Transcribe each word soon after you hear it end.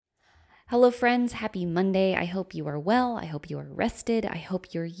Hello, friends. Happy Monday. I hope you are well. I hope you are rested. I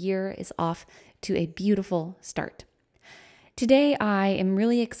hope your year is off to a beautiful start. Today, I am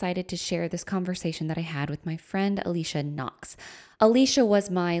really excited to share this conversation that I had with my friend Alicia Knox. Alicia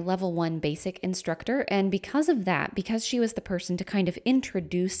was my level 1 basic instructor, and because of that, because she was the person to kind of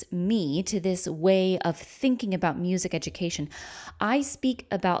introduce me to this way of thinking about music education, I speak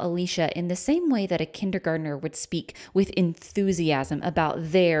about Alicia in the same way that a kindergartner would speak with enthusiasm about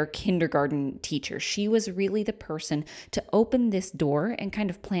their kindergarten teacher. She was really the person to open this door and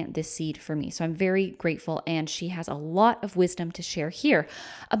kind of plant this seed for me. So I'm very grateful, and she has a lot of wisdom to share here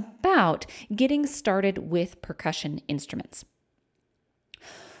about getting started with percussion instruments.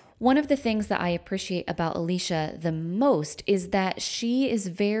 One of the things that I appreciate about Alicia the most is that she is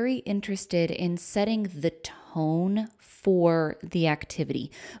very interested in setting the tone for the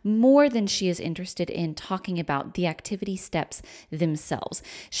activity more than she is interested in talking about the activity steps themselves.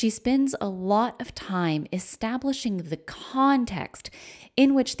 She spends a lot of time establishing the context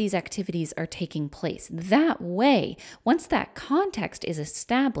in which these activities are taking place. That way, once that context is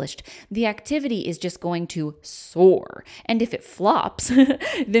established, the activity is just going to soar. And if it flops,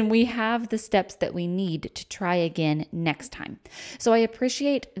 then we have the steps that we need to try again next time. So I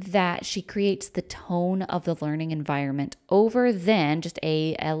appreciate that she creates the tone of the learning environment over then just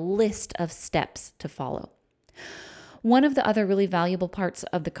a list of steps to follow. One of the other really valuable parts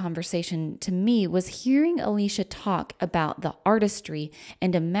of the conversation to me was hearing Alicia talk about the artistry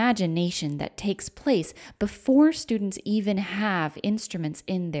and imagination that takes place before students even have instruments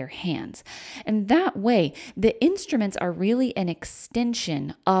in their hands. And that way, the instruments are really an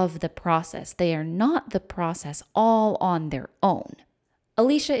extension of the process. They are not the process all on their own.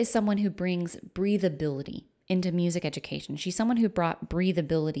 Alicia is someone who brings breathability into music education. She's someone who brought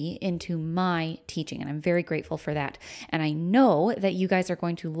breathability into my teaching, and I'm very grateful for that. And I know that you guys are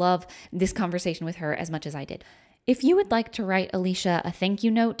going to love this conversation with her as much as I did. If you would like to write Alicia a thank you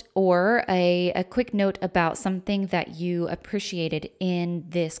note or a quick note about something that you appreciated in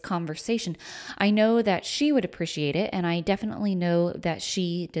this conversation, I know that she would appreciate it, and I definitely know that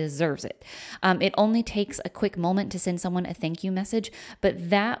she deserves it. It only takes a quick moment to send someone a thank you message,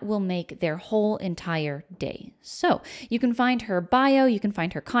 but that will make their whole entire day. So you can find her bio, you can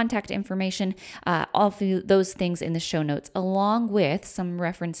find her contact information, all of those things in the show notes, along with some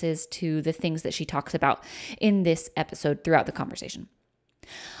references to the things that she talks about in this episode throughout the conversation.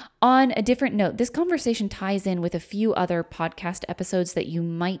 On a different note, this conversation ties in with a few other podcast episodes that you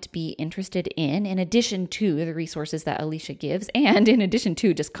might be interested in addition to the resources that Alicia gives, and in addition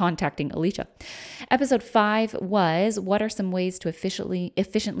to just contacting Alicia. Episode 5 was, what are some ways to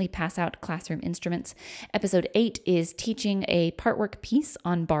efficiently pass out classroom instruments? Episode 8 is teaching a part work piece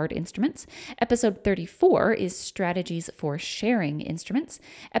on barred instruments. Episode 34 is strategies for sharing instruments.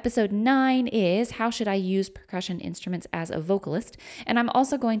 Episode 9 is, how should I use percussion instruments as a vocalist? And I'm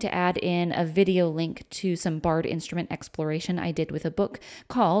also going to add in a video link to some barred instrument exploration I did with a book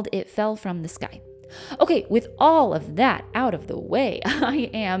called It Fell from the Sky. Okay, with all of that out of the way, I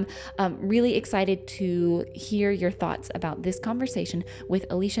am really excited to hear your thoughts about this conversation with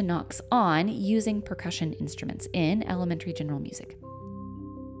Alicia Knox on using percussion instruments in elementary general music.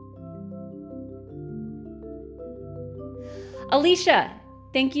 Alicia,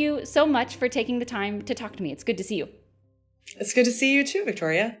 thank you so much for taking the time to talk to me. It's good to see you. It's good to see you too,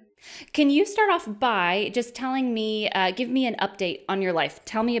 Victoria. Can you start off by just telling me, give me an update on your life.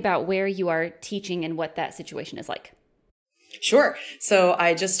 Tell me about where you are teaching and what that situation is like. Sure. So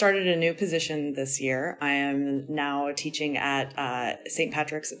I just started a new position this year. I am now teaching at St.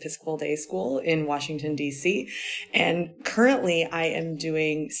 Patrick's Episcopal Day School in Washington, D.C. And currently I am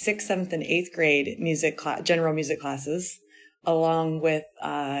doing 6th, 7th, and 8th grade general music classes, along with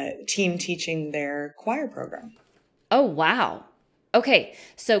team teaching their choir program. Oh, wow. Okay,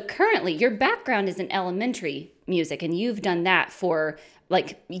 so currently your background is in elementary music, and you've done that for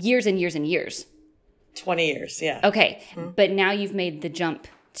like years and years and years. 20 years, yeah. Okay, But now you've made the jump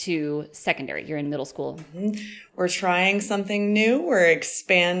to secondary. You're in middle school. Mm-hmm. We're trying something new. We're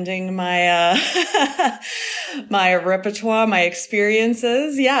expanding my my repertoire, my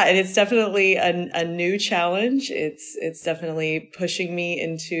experiences. Yeah, and it's definitely a new challenge. It's definitely pushing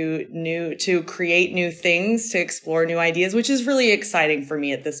me to create new things, to explore new ideas, which is really exciting for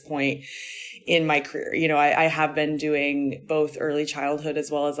me at this point in my career. You know, I have been doing both early childhood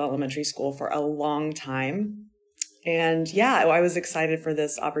as well as elementary school for a long time. And yeah, I was excited for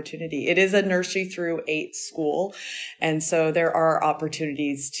this opportunity. It is a nursery through 8 school. And so there are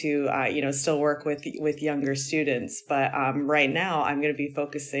opportunities to, still work with younger students. But right now I'm going to be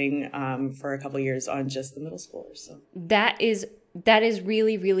focusing for a couple of years on just the middle schoolers. So that is That is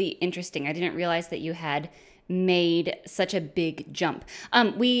really, really interesting. I didn't realize that you had made such a big jump.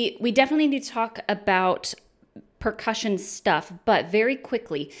 We definitely need to talk about percussion stuff, but very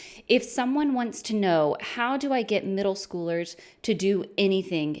quickly, if someone wants to know, how do I get middle schoolers to do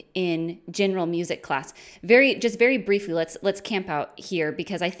anything in general music class? Very briefly, let's camp out here,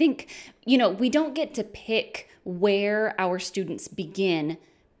 because I think, we don't get to pick where our students begin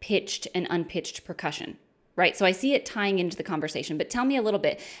pitched and unpitched percussion, right? So I see it tying into the conversation, but tell me a little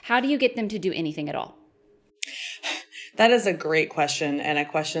bit, how do you get them to do anything at all? That is a great question, and a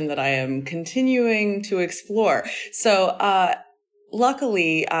question that I am continuing to explore. So,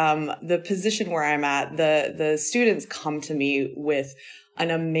 luckily, the position where I'm at, the students come to me with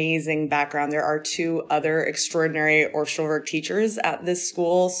an amazing background. There are 2 other extraordinary orchestral work teachers at this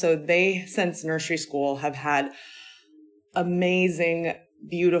school. So they, since nursery school, have had amazing,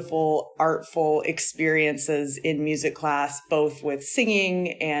 beautiful, artful experiences in music class, both with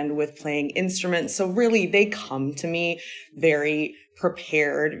singing and with playing instruments. So really, they come to me very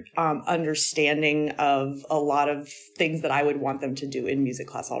prepared, understanding of a lot of things that I would want them to do in music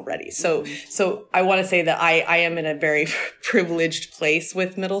class already. So I want to say that I am in a very privileged place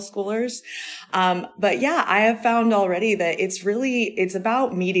with middle schoolers. But yeah, I have found already that it's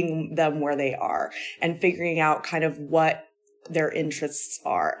about meeting them where they are and figuring out kind of what their interests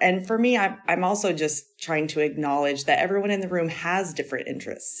are. And for me, I'm also just trying to acknowledge that everyone in the room has different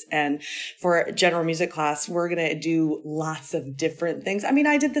interests. And for general music class, we're going to do lots of different things. I mean,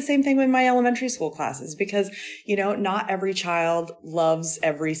 I did the same thing with my elementary school classes because, not every child loves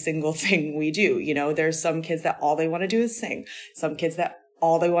every single thing we do. There's some kids that all they want to do is sing. Some kids that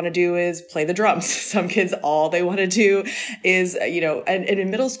all they want to do is play the drums. Some kids, all they want to do is, and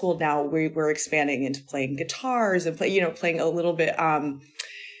in middle school now, we're expanding into playing guitars and playing a little bit,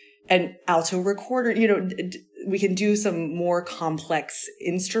 an alto recorder, we can do some more complex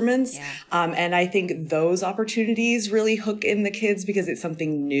instruments. Yeah. And I think those opportunities really hook in the kids because it's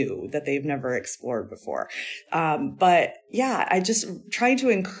something new that they've never explored before. But yeah, I just try to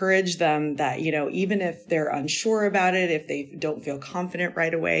encourage them that, even if they're unsure about it, if they don't feel confident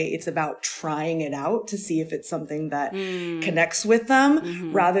right away, it's about trying it out to see if it's something that connects with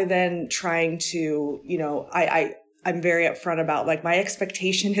them rather than trying to, I'm very upfront about my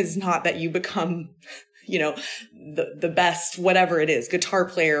expectation is not that you become, the best, whatever it is, guitar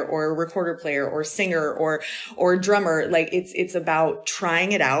player or recorder player or singer or drummer. It's about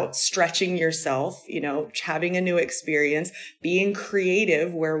trying it out, stretching yourself, having a new experience, being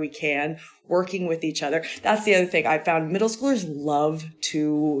creative where we can, working with each other. That's the other thing I found. Middle schoolers love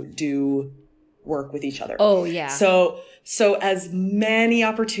to do work with each other. Oh yeah. So as many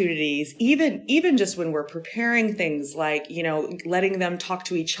opportunities, even just when we're preparing things letting them talk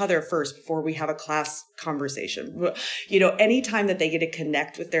to each other first before we have a class conversation, anytime that they get to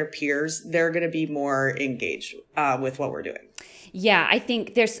connect with their peers, they're going to be more engaged with what we're doing. Yeah, I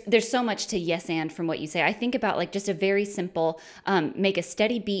think there's so much to yes and from what you say. I think about just a very simple, make a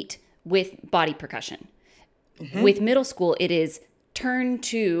steady beat with body percussion. Mm-hmm. With middle school, it is turn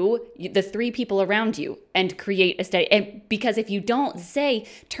to the 3 people around you and create a steady. And because if you don't say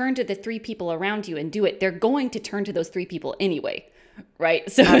turn to the 3 people around you and do it, they're going to turn to those 3 people anyway. Right.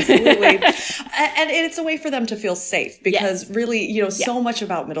 So absolutely. And it's a way for them to feel safe because really, so much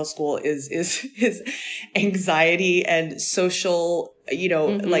about middle school is anxiety and social,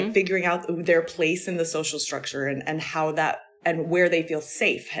 figuring out their place in the social structure and how that and where they feel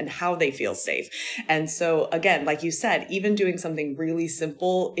safe and how they feel safe. And so again, like you said, even doing something really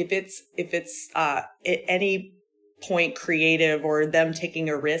simple, if it's at any point creative or them taking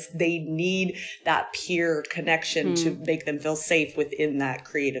a risk, they need that peer connection to make them feel safe within that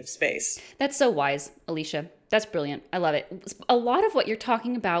creative space. That's so wise, Alicia. That's brilliant. I love it. A lot of what you're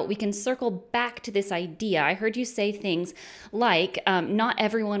talking about, we can circle back to this idea. I heard you say things like not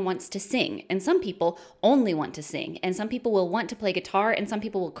everyone wants to sing, and some people only want to sing, and some people will want to play guitar, and some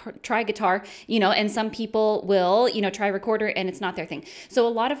people will try guitar, and some people will, try recorder, and it's not their thing. So a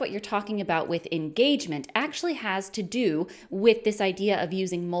lot of what you're talking about with engagement actually has to do with this idea of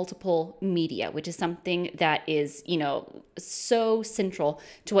using multiple media, which is something that is, so central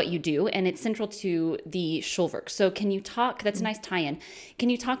to what you do, and it's central to the Schulwerk. So can you talk, that's a nice tie-in, can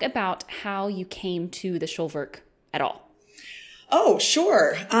you talk about how you came to the Schulwerk at all? Oh,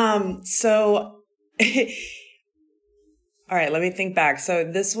 sure. So all right, let me think back. So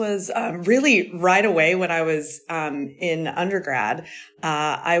this was really right away when I was in undergrad.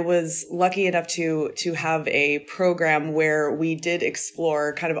 I was lucky enough to have a program where we did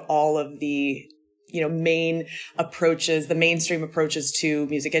explore kind of all of the main approaches, the mainstream approaches to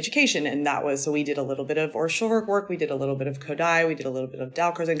music education. And so we did a little bit of Orff-Schulwerk work. We did a little bit of Kodály. We did a little bit of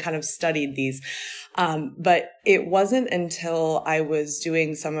Dalcroze and kind of studied these. But it wasn't until I was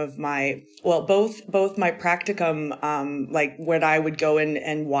doing some of both my practicum, like when I would go in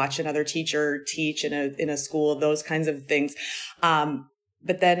and watch another teacher teach in a school, those kinds of things.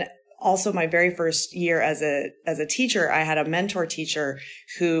 But then also my very first year as a teacher, I had a mentor teacher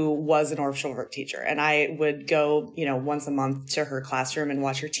who was an Orff-Schulwerk teacher, and I would go, once a month to her classroom and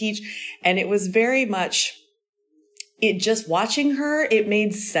watch her teach. And it was very much, just watching her, it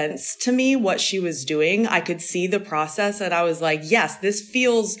made sense to me what she was doing. I could see the process and I was like, yes, this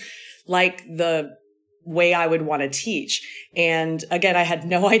feels like the way I would want to teach. And again, I had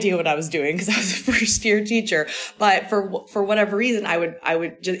no idea what I was doing because I was a first year teacher, but for whatever reason,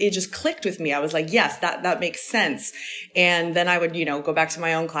 it just clicked with me. I was like, yes, that makes sense. And then I would, go back to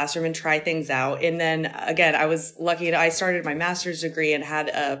my own classroom and try things out. And then again, I was lucky I started my master's degree and had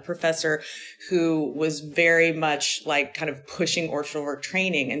a professor who was very much like kind of pushing Orff-Schulwerk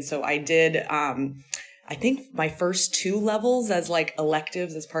training. And so I did, I think my first 2 levels as like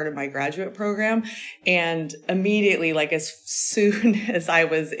electives as part of my graduate program. And immediately, like as soon as I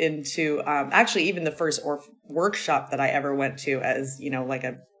was into, actually even the first workshop that I ever went to as, like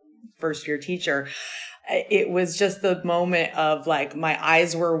a first year teacher, it was just the moment of like, my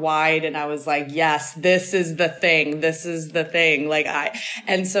eyes were wide and I was like, yes, this is the thing. This is the thing.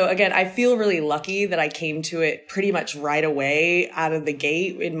 And so again, I feel really lucky that I came to it pretty much right away out of the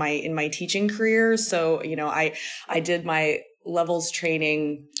gate in my teaching career. So, I did my levels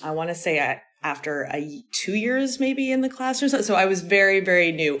training, I want to say after 2 years maybe in the classroom. So I was very,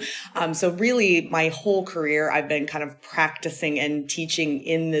 very new. So really my whole career, I've been kind of practicing and teaching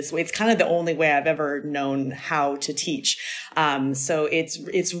in this way. It's kind of the only way I've ever known how to teach. So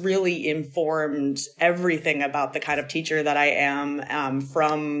it's really informed everything about the kind of teacher that I am,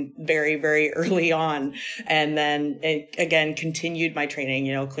 from very, very early on. And then it, again, continued my training.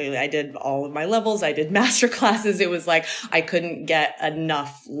 Clearly I did all of my levels. I did master classes. It was like, I couldn't get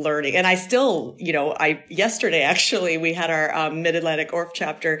enough learning. And I still, yesterday, actually, we had our Mid-Atlantic Orff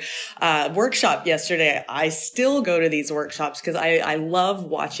chapter workshop yesterday. I still go to these workshops because I love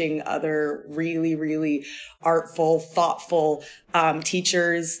watching other really, really artful, thoughtful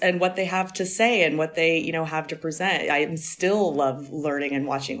teachers and what they have to say and what they, have to present. I still love learning and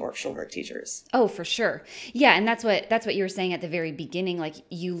watching Orff-Schulwerk teachers. Oh, for sure. Yeah, and that's what you were saying at the very beginning. Like,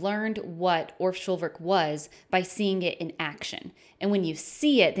 you learned what Orff-Schulwerk was by seeing it in action. And when you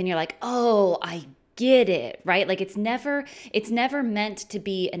see it, then you're like, oh, I get it, right? Like it's never meant to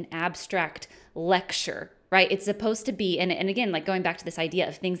be an abstract lecture, right? It's supposed to be, and again, like going back to this idea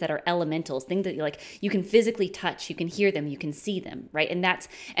of things that are elementals, things that you can physically touch, you can hear them, you can see them, right? And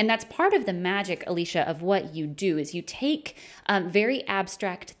that's part of the magic, Alicia, of what you do is you take very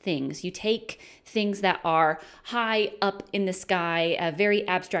abstract things. You take things that are high up in the sky, very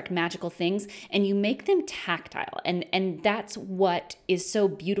abstract, magical things, and you make them tactile. And that's what is so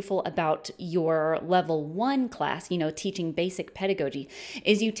beautiful about your level 1 class, teaching basic pedagogy,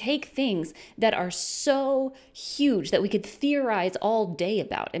 is you take things that are so huge that we could theorize all day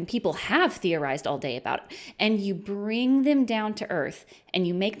about, and people have theorized all day about, and you bring them down to earth and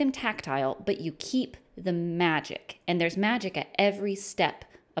you make them tactile, but you keep the magic. And there's magic at every step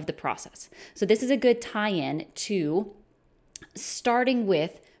of the process. So this is a good tie-in to starting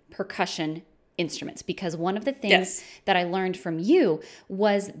with percussion instruments, because one of the things that I learned from you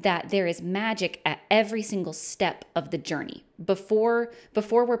was that there is magic at every single step of the journey. Before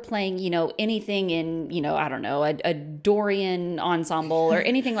we're playing, anything in, I don't know, a Dorian ensemble or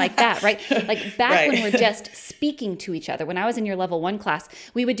anything like that, right? Like back when we're just speaking to each other, when I was in your level 1 class,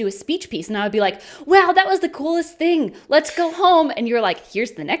 we would do a speech piece and I would be like, wow, that was the coolest thing. Let's go home. And you're like,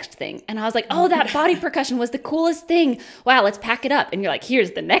 here's the next thing. And I was like, oh, that body percussion was the coolest thing. Wow, let's pack it up. And you're like,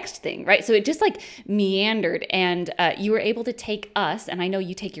 here's the next thing, right? So it just like meandered, and you were able to take us, and I know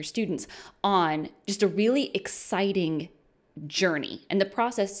you take your students on just a really exciting journey. And the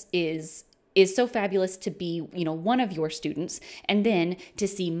process is so fabulous to be, one of your students, and then to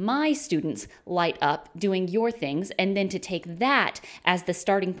see my students light up doing your things, and then to take that as the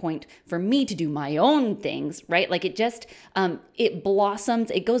starting point for me to do my own things, right? Like it just, it blossoms,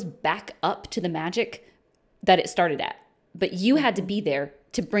 it goes back up to the magic that it started at. But you had to be there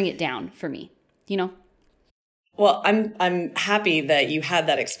to bring it down for me, Well, I'm happy that you had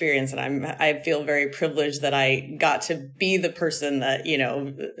that experience, and I feel very privileged that I got to be the person that,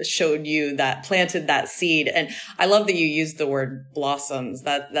 showed you that, planted that seed. And I love that you used the word blossoms.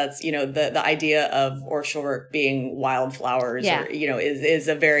 That's, the idea of Orschelwerk being wildflowers, Yeah. or, is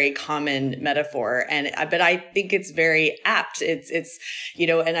a very common metaphor. But I think it's very apt. It's,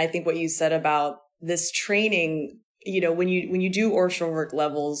 and I think what you said about this training, when you do Orschelwerk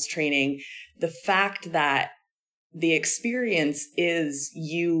levels training, the fact that the experience is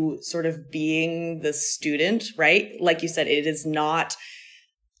you sort of being the student, right? Like you said, it is not,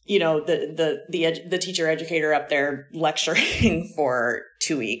 the teacher educator up there lecturing for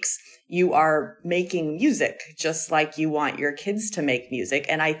 2 weeks. You are making music just like you want your kids to make music.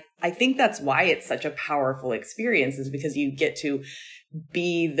 And I think that's why it's such a powerful experience, is because you get to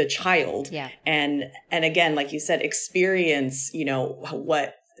be the child. Yeah. And again, like you said, experience,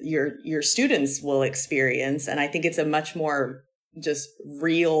 what your students will experience. And I think it's a much more just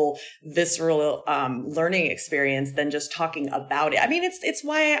real, visceral learning experience than just talking about it. I mean, it's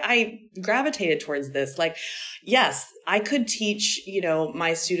why I gravitated towards this. Like, yes, I could teach,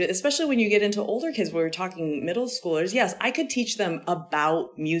 my student, especially when you get into older kids, we were talking middle schoolers. Yes, I could teach them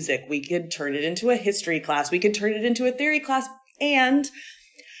about music. We could turn it into a history class. We could turn it into a theory class. And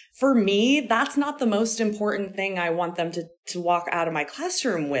for me, that's not the most important thing I want them to walk out of my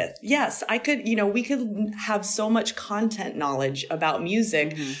classroom with. Yes, I could, we could have so much content knowledge about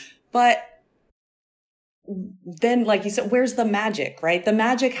music, but then, like you said, where's the magic, right? The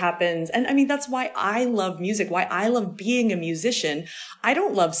magic happens. And I mean, that's why I love music, why I love being a musician. I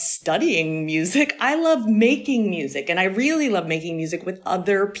don't love studying music. I love making music. And I really love making music with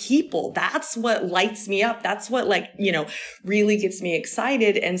other people. That's what lights me up. That's what really gets me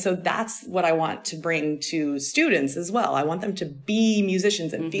excited. And so that's what I want to bring to students as well. I want them to be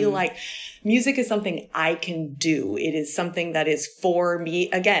musicians and feel like music is something I can do. It is something that is for me.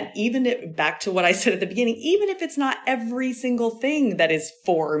 Again, back to what I said at the beginning, even if it's not every single thing that is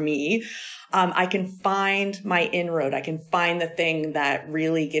for me, I can find my inroad. I can find the thing that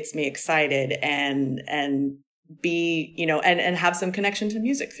really gets me excited and be, and have some connection to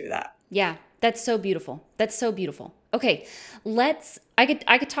music through that. Yeah. That's so beautiful. That's so beautiful. Okay, I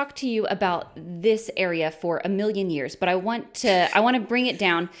could talk to you about this area for a million years, but I want to bring it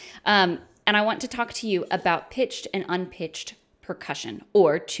down, and I want to talk to you about pitched and unpitched percussion,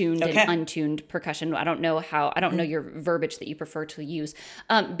 or tuned and untuned percussion. I don't know your verbiage that you prefer to use,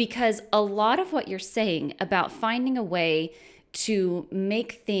 because a lot of what you're saying about finding a way to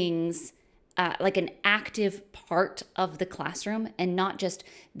make things like an active part of the classroom, and not just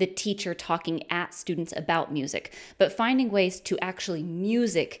the teacher talking at students about music, but finding ways to actually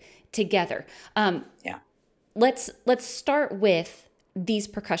music together. Let's start with these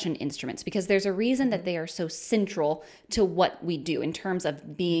percussion instruments, because there's a reason that they are so central to what we do in terms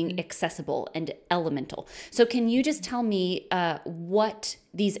of being accessible and elemental. So can you just tell me what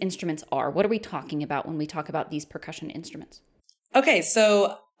these instruments are? What are we talking about when we talk about these percussion instruments? Okay,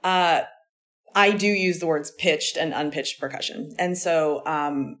 so I do use the words pitched and unpitched percussion. And so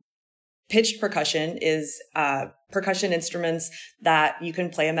pitched percussion is percussion instruments that you can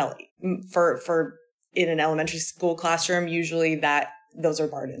play a melody. For in an elementary school classroom, usually those are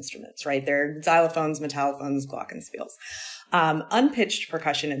barred instruments, right? They're xylophones, metallophones, glockenspiels. Unpitched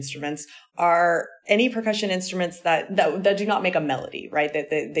percussion instruments are any percussion instruments that do not make a melody, right? That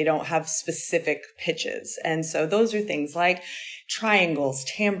they don't have specific pitches. And so those are things like triangles,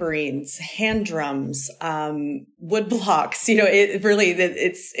 tambourines, hand drums, wood blocks.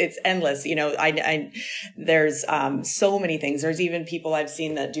 It's endless. There's so many things. There's even people I've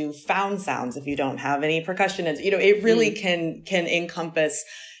seen that do found sounds if you don't have any percussion. It really can encompass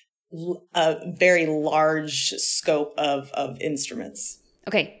a very large scope of instruments.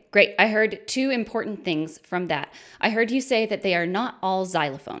 Okay, great. I heard two important things from that. I heard you say that they are not all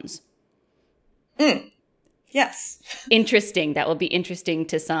xylophones. Yes. Interesting. That will be interesting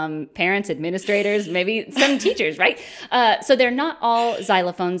to some parents, administrators, maybe some teachers, right? So they're not all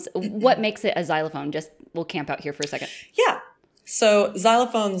xylophones. What makes it a xylophone? We'll camp out here for a second. Yeah. So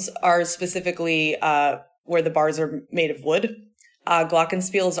xylophones are specifically where the bars are made of wood.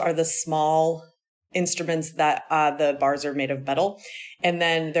 Glockenspiels are the small instruments that the bars are made of metal. And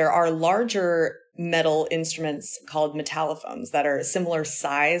then there are larger metal instruments called metallophones that are similar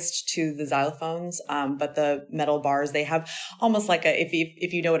sized to the xylophones, but the metal bars, they have almost like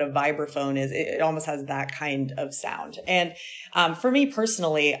if you know what a vibraphone is, it almost has that kind of sound. And for me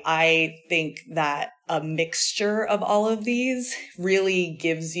personally, I think that a mixture of all of these really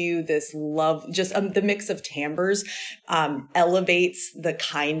gives you this love. Just the mix of timbres elevates the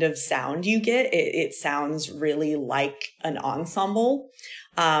kind of sound you get. It sounds really like an ensemble.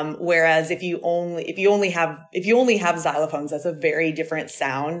 Whereas if you only have xylophones, that's a very different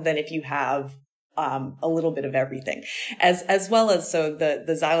sound than if you have a little bit of everything, as well as, so the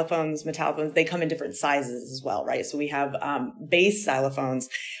xylophones, metallophones, they come in different sizes as well, right? So we have bass xylophones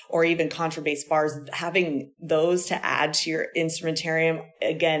or even contrabass bars. Having those to add to your instrumentarium,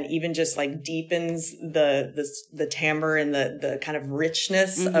 again, even just like deepens the timbre and the kind of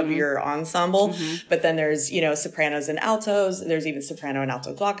richness of your ensemble. But then there's, sopranos and altos. There's even soprano and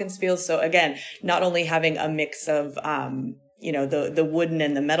alto glockenspiels. So again, not only having a mix of the wooden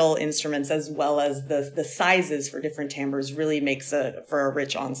and the metal instruments, as well as the sizes for different timbres, really makes for a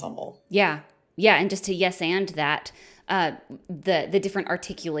rich ensemble. Yeah. Yeah. And just to yes and that, the different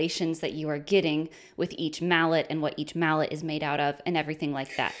articulations that you are getting with each mallet and what each mallet is made out of and everything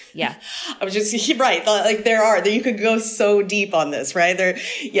like that. Yeah. I was just, right. Like you could go so deep on this, right?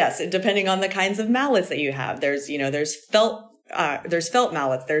 Yes, depending on the kinds of mallets that you have. There's felt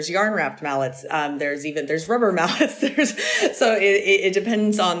mallets, there's yarn wrapped mallets, there's rubber mallets. So it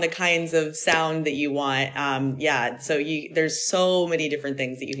depends on the kinds of sound that you want. So there's so many different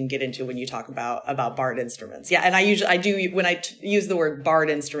things that you can get into when you talk about barred instruments. Yeah. And I do, when I use the word barred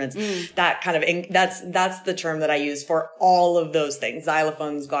instruments, that kind of, that's the term that I use for all of those things: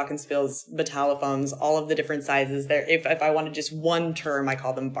 xylophones, glockenspiels, metallophones, all of the different sizes there. If I wanted just one term, I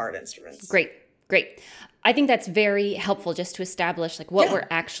call them barred instruments. Great. I think that's very helpful just to establish like what we're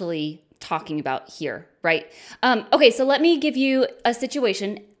actually talking about here, right? Okay, so let me give you a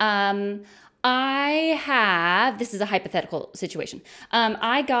situation. This is a hypothetical situation.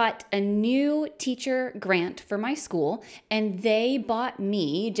 I got a new teacher grant for my school, and they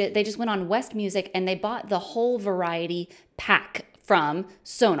just went on West Music and they bought the whole variety pack from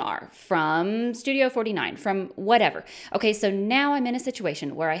Sonar, from Studio 49, from whatever. Okay, so now I'm in a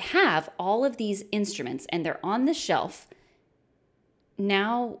situation where I have all of these instruments and they're on the shelf.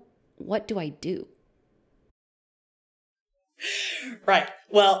 Now, what do I do? Right.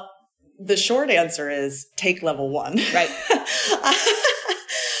 Well, the short answer is take level 1. Right.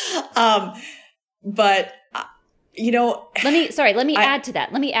 But let me add to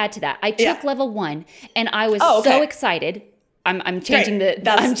that. I took level 1 and I was so excited. I'm changing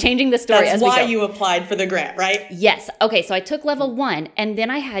I'm changing the story as we go. That's why you applied for the grant, right? Yes. Okay. So I took level 1, and then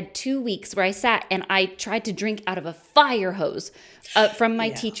I had 2 weeks where I sat and I tried to drink out of a fire hose from my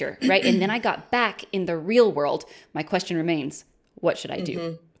teacher, right? And then I got back in the real world. My question remains: what should I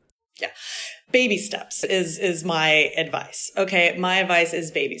do? Yeah. Baby steps is my advice. Okay. My advice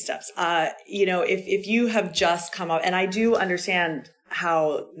is baby steps. If you have just come up, and I do understand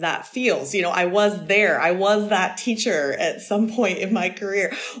how that feels. I was there. I was that teacher at some point in my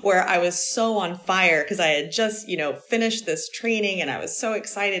career where I was so on fire because I had just, finished this training and I was so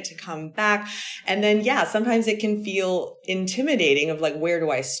excited to come back. And then, sometimes it can feel intimidating of like, where do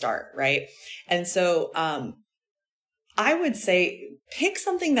I start? Right. And so, I would say pick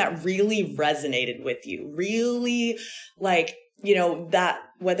something that really resonated with you, really like, that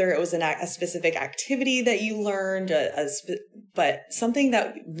whether it was a specific activity that you learned, but something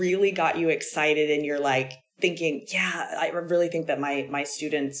that really got you excited and you're like thinking, I really think that my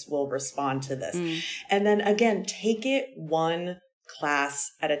students will respond to this. And then again, take it one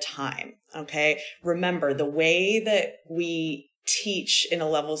class at a time. Okay. Remember, the way that we teach in a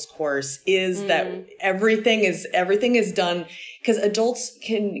levels course is that everything is done because adults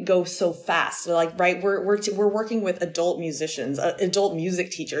can go so fast. So like, right. We're working with adult musicians, adult music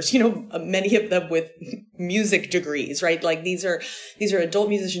teachers, many of them with music degrees, right? Like these are adult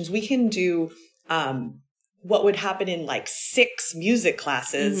musicians. We can do, what would happen in like 6 music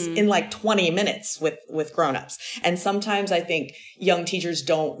classes in like 20 minutes with grownups. And sometimes I think young teachers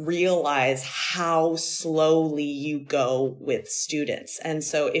don't realize how slowly you go with students. And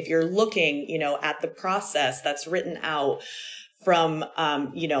so if you're looking, at the process that's written out from,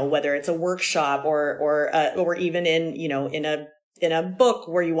 whether it's a workshop or even in a book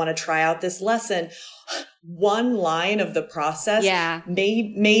where you want to try out this lesson, one line of the process,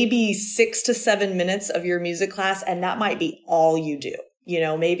 maybe 6 to 7 minutes of your music class. And that might be all you do.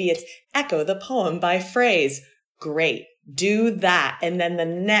 Maybe it's echo the poem by phrase. Great. Do that. And then the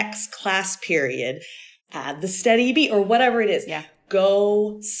next class period, add the steady beat or whatever it is. Yeah.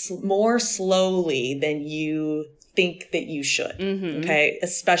 Go more slowly than you think that you should. Okay.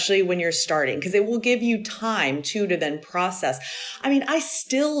 Especially when you're starting, because it will give you time too to then process. I mean, I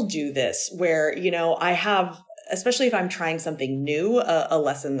still do this where, I have especially if I'm trying something new, a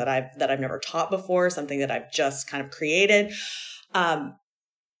lesson that I've never taught before, something that I've just kind of created,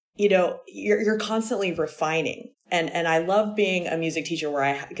 you're constantly refining. And I love being a music teacher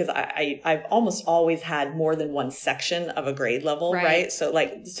because I've almost always had more than one section of a grade level, right? So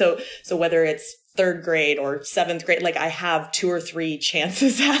whether it's third grade or seventh grade, like I have 2 or 3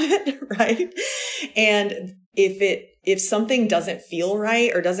 chances at it, right? And if something doesn't feel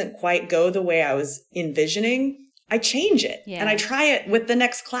right or doesn't quite go the way I was envisioning, I change it and I try it with the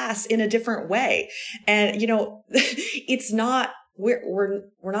next class in a different way. And, it's not, we're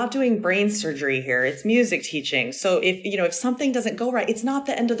not doing brain surgery here. It's music teaching. So if something doesn't go right, it's not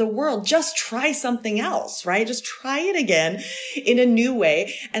the end of the world. Just try something else, right? Just try it again in a new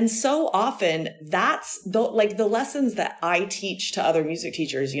way. And so often that's the lessons that I teach to other music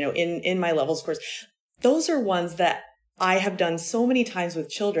teachers, in my levels course, those are ones that I have done so many times with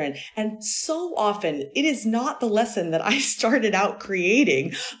children. And so often it is not the lesson that I started out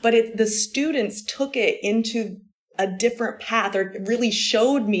creating, but the students took it into a different path or really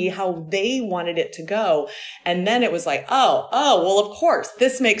showed me how they wanted it to go. And then it was like, oh, well, of course,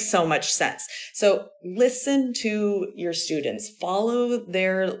 this makes so much sense. So listen to your students, follow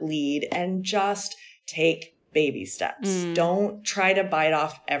their lead, and just take baby steps. Don't try to bite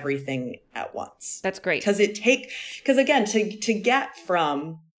off everything at once. That's great. Because again, to get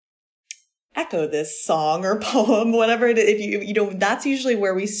from echo this song or poem, whatever it is, if that's usually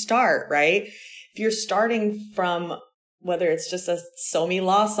where we start, right? If you're starting from whether it's just a So-Mi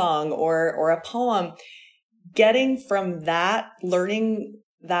La song or a poem, getting from that, learning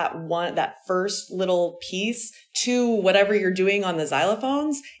that first little piece to whatever you're doing on the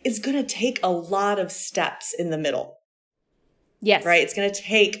xylophones is going to take a lot of steps in the middle. Yes. Right. It's going to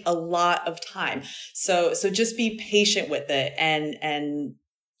take a lot of time. So just be patient with it and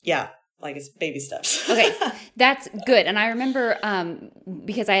yeah. Like it's baby steps. Okay, that's good. And I remember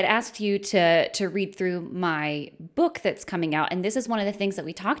because I had asked you to read through my book that's coming out, and this is one of the things that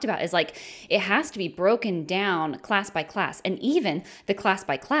we talked about is like it has to be broken down class by class, and even the class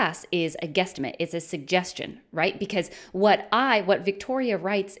by class is a guesstimate, it's a suggestion, right? Because what Victoria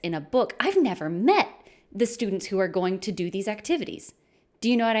writes in a book, I've never met the students who are going to do these activities. Do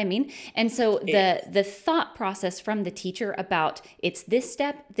you know what I mean? And so the thought process from the teacher about it's this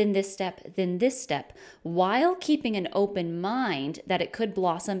step, then this step, then this step, while keeping an open mind that it could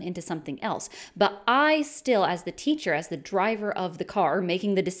blossom into something else. But I still, as the teacher, as the driver of the car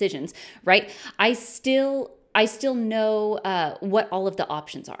making the decisions, right? I still know what all of the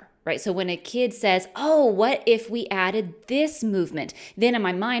options are, right? So when a kid says, oh, what if we added this movement? Then in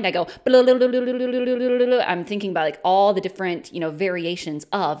my mind, I go, I'm thinking about like all the different, variations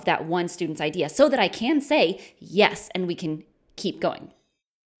of that one student's idea so that I can say yes, and we can keep going.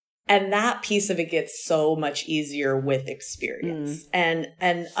 And that piece of it gets so much easier with experience. And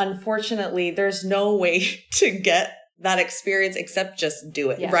unfortunately, there's no way to get that experience except just do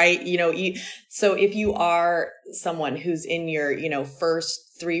it, right? So if you are someone who's in your, first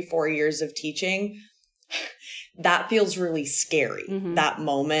 3-4 years of teaching, that feels really scary. That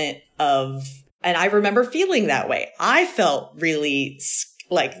moment and I remember feeling that way. I felt really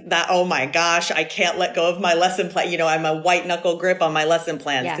like that. Oh my gosh, I can't let go of my lesson plan. I'm a white knuckle grip on my lesson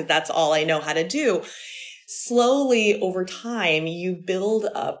plans because that's all I know how to do. Slowly over time, you build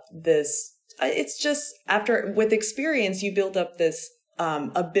up this. It's just with experience, you build up this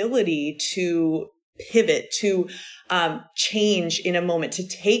ability to pivot, to change in a moment, to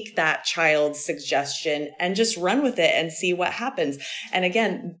take that child's suggestion and just run with it and see what happens. And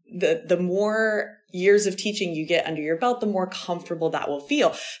again, the more years of teaching you get under your belt, the more comfortable that will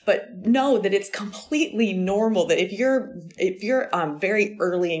feel. But know that it's completely normal that if you're very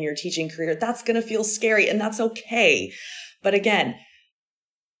early in your teaching career, that's going to feel scary, and that's okay. But again,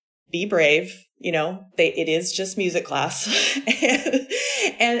 be brave. It is just music class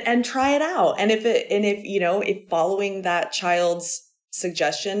and try it out. And if following that child's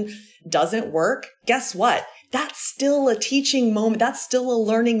suggestion doesn't work, guess what? That's still a teaching moment. That's still a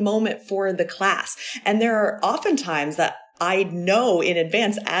learning moment for the class. And there are oftentimes that I know in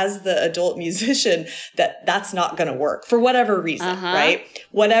advance as the adult musician that that's not going to work for whatever reason, right?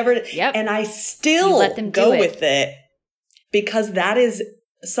 Whatever. Yep. And I still go with it because that is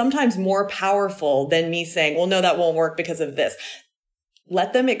sometimes more powerful than me saying, well, no, that won't work because of this.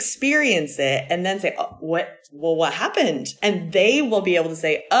 Let them experience it and then say, oh, well, what happened? And they will be able to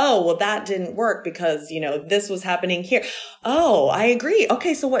say, oh, well, that didn't work because, this was happening here. Oh, I agree.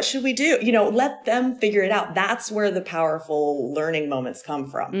 Okay. So what should we do? Let them figure it out. That's where the powerful learning moments come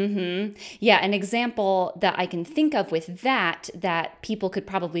from. Mm-hmm. Yeah. An example that I can think of with that people could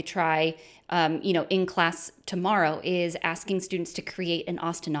probably try in class tomorrow is asking students to create an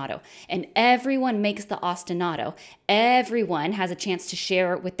ostinato. And everyone makes the ostinato. Everyone has a chance to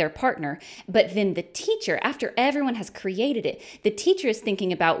share it with their partner. But then the teacher, after everyone has created it, the teacher is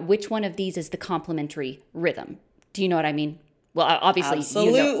thinking about which one of these is the complementary rhythm. Do you know what I mean? Well, obviously,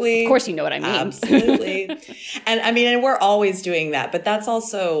 absolutely. Of course you know what I mean. Absolutely. And we're always doing that. But that's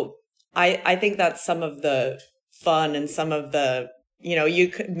also, I think that's some of the fun and some of the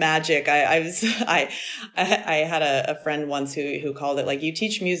magic. I had a friend once who called it like, you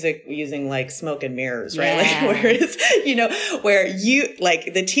teach music using like smoke and mirrors, right? Yeah. Like where you,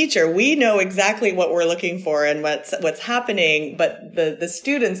 like the teacher, we know exactly what we're looking for and what's happening, but the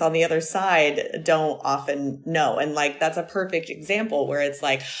students on the other side don't often know. And like, that's a perfect example where it's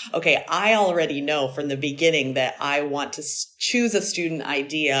like, okay, I already know from the beginning that I want to choose a student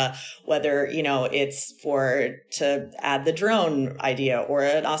idea, whether, it's to add the drone idea or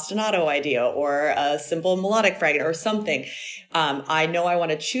an ostinato idea or a simple melodic fragment or something. I know I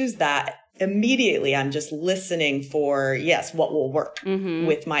want to choose that. Immediately, I'm just listening for, yes, what will work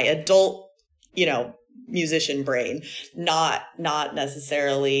with my adult, musician brain, not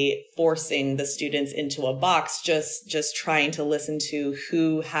necessarily forcing the students into a box, just trying to listen to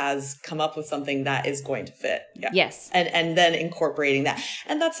who has come up with something that is going to fit. Yeah. Yes. And then incorporating that.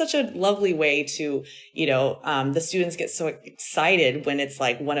 And that's such a lovely way to, the students get so excited when it's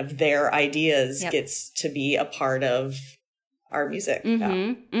like one of their ideas gets to be a part of our music.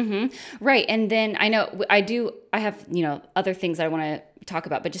 Right. And then I know I have, other things I want to talk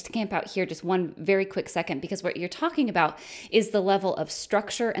about, but just to camp out here just one very quick second, because what you're talking about is the level of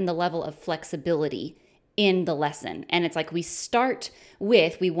structure and the level of flexibility in the lesson. And it's like we start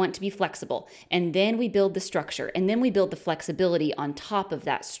with, we want to be flexible, and then we build the structure, and then we build the flexibility on top of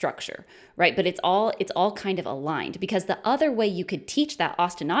that structure, right? But it's all kind of aligned, because the other way you could teach that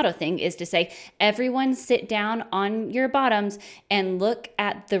ostinato thing is to say, everyone sit down on your bottoms and look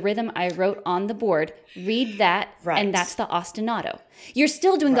at the rhythm I wrote on the board, read that, and that's the ostinato. You're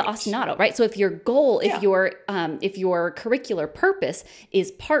still doing the ostinato, right? So if your goal, if your curricular purpose is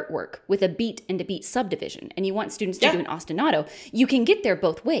part work with a beat and a beat subdivision, and you want students to do an ostinato, you can get there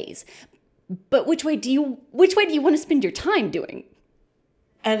both ways. But which way do you want to spend your time doing?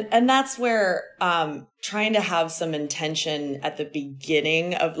 And that's where trying to have some intention at the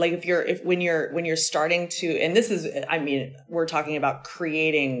beginning of, like, when you're starting to, and this is, we're talking about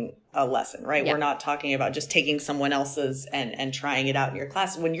creating a lesson, right? Yeah. We're not talking about just taking someone else's and trying it out in your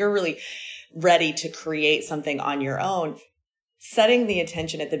class. When you're really ready to create something on your own, setting the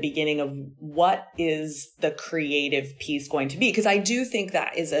intention at the beginning of what is the creative piece going to be? Because I do think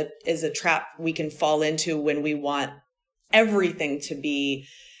that is a trap we can fall into when we want everything to be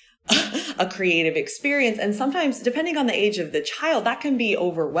a creative experience. And sometimes, depending on the age of the child, that can be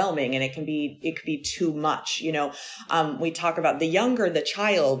overwhelming, and it can be too much. We talk about the younger the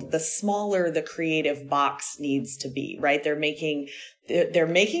child, the smaller the creative box needs to be, right? They're making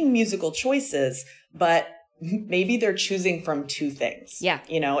musical choices, but maybe they're choosing from two things. Yeah.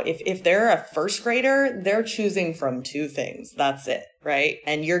 If they're a first grader, they're choosing from two things. That's it, right?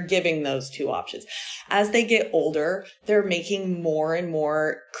 And you're giving those two options. As they get older, they're making more and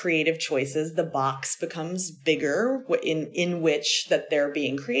more creative choices. The box becomes bigger in which that they're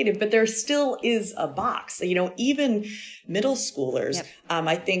being creative, but there still is a box. Even middle schoolers,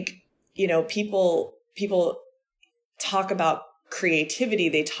 I think, people talk about creativity.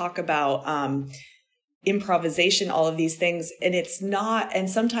 They talk about, improvisation, all of these things. And it's not, and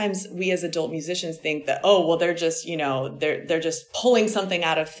sometimes we as adult musicians think that, oh, well, they're just, they're just pulling something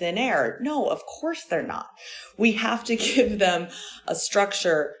out of thin air. No, of course they're not. We have to give them a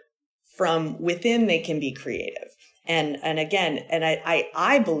structure from within. They can be creative. And again,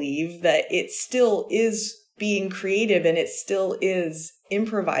 I believe that it still is being creative, and it still is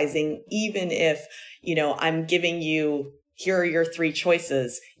improvising, even if, I'm giving you, here are your three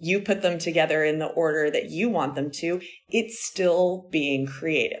choices. You put them together in the order that you want them to. It's still being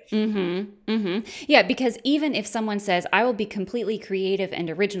creative. Yeah, because even if someone says, I will be completely creative and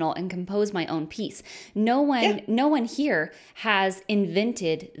original and compose my own piece, no one here has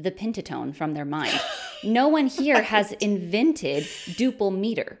invented the pentatone from their mind. No one here has invented duple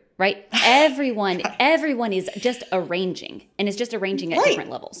meter, right? Everyone is just arranging, and is just arranging at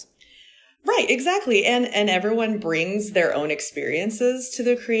different levels. Right, exactly. And everyone brings their own experiences to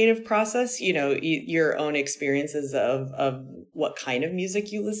the creative process, your own experiences of what kind of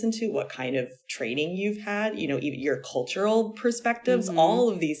music you listen to, what kind of training you've had, even your cultural perspectives, all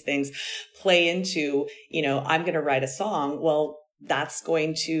of these things play into, I'm going to write a song. Well, that's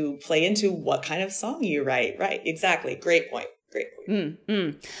going to play into what kind of song you write. Right. Exactly. Great point. Great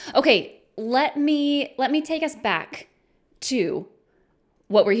point. Okay. Let me take us back to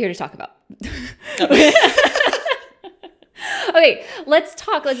what we're here to talk about. Okay, let's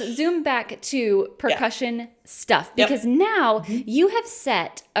zoom back to percussion stuff, because now you have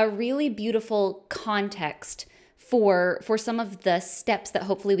set a really beautiful context for some of the steps that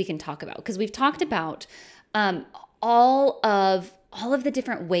hopefully we can talk about, because we've talked about all of the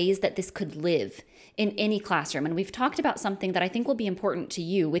different ways that this could live in any classroom. And we've talked about something that I think will be important to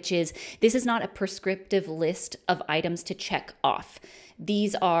you, which is this is not a prescriptive list of items to check off.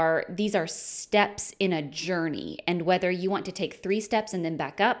 These are steps in a journey. And whether you want to take 3 steps and then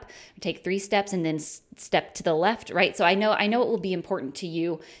back up, or take 3 steps and then step to the left, right? So I know it will be important to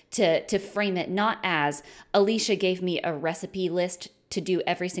you to frame it not as Alicia gave me a recipe list to do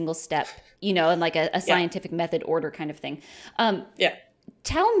every single step, in like a scientific method order kind of thing.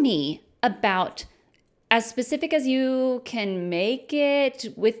 Tell me about, as specific as you can make it,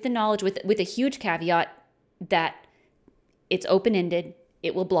 with the knowledge, with a huge caveat that it's open-ended,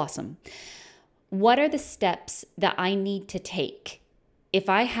 it will blossom. What are the steps that I need to take if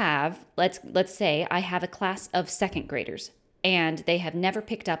I have, let's say I have a class of 2nd graders and they have never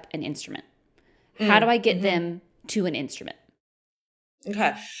picked up an instrument? How do I get them to an instrument?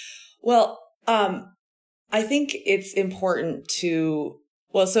 Okay. Well, I think it's important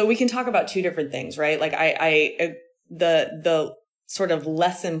so we can talk about 2 different things, right? Like the sort of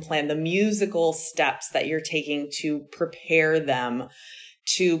lesson plan, the musical steps that you're taking to prepare them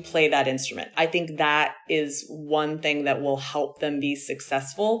to play that instrument. I think that is one thing that will help them be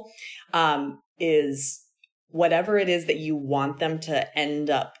successful, is whatever it is that you want them to end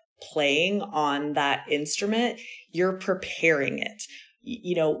up playing on that instrument, you're preparing it.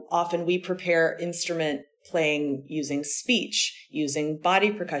 Often we prepare instrument playing using speech, using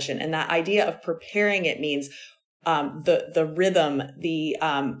body percussion. And that idea of preparing it means the rhythm,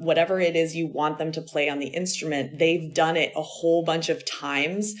 whatever it is you want them to play on the instrument, they've done it a whole bunch of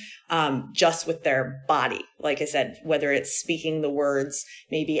times, just with their body. Like I said, whether it's speaking the words,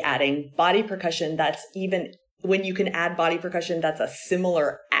 maybe adding body percussion, that's even when you can add body percussion, that's a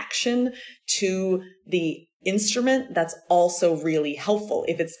similar action to the instrument. That's also really helpful.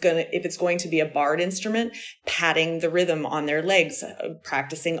 If it's going to be a barred instrument, patting the rhythm on their legs,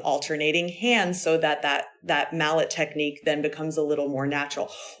 practicing alternating hands so that mallet technique then becomes a little more natural.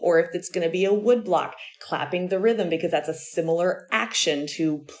 Or if it's going to be a woodblock, clapping the rhythm, because that's a similar action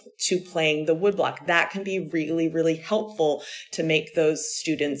to playing the woodblock. That can be really, really helpful to make those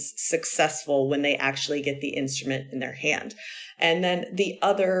students successful when they actually get the instrument in their hand. And then the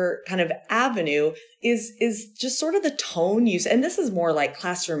other kind of avenue is just sort of the tone use. And this is more like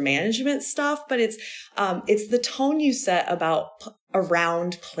classroom management stuff, but it's the tone you set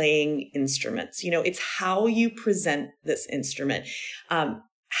around playing instruments. It's how you present this instrument,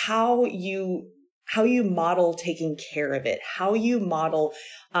 how you model taking care of it, how you model,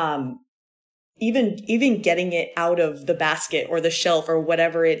 even getting it out of the basket or the shelf or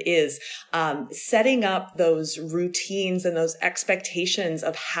whatever it is, setting up those routines and those expectations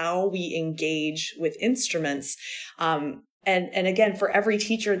of how we engage with instruments. And again, for every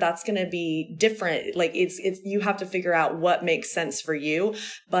teacher, that's going to be different. Like you have to figure out what makes sense for you.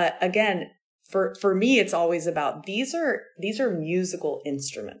 But again, for me, it's always about these are musical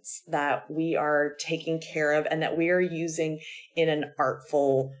instruments that we are taking care of and that we are using in an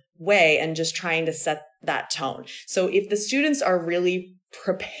artful way and just trying to set that tone. So if the students are really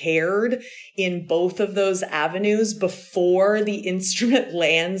prepared in both of those avenues before the instrument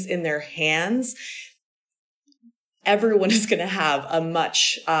lands in their hands, everyone is going to have a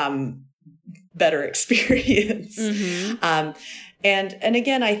much better experience. And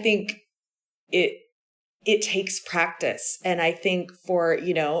again, I think it takes practice. And I think for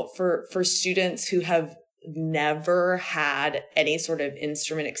students who have never had any sort of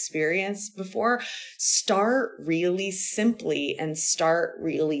instrument experience before, start really simply and start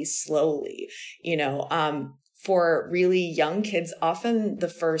really slowly. For really young kids, often the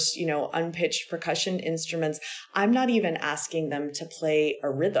first, unpitched percussion instruments, I'm not even asking them to play a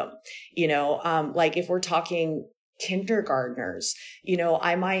rhythm. Like if we're talking kindergartners,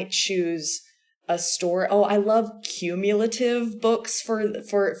 I might choose a story. Oh, I love cumulative books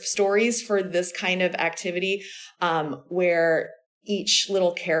for stories for this kind of activity, where each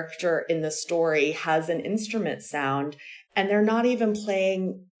little character in the story has an instrument sound, and they're not even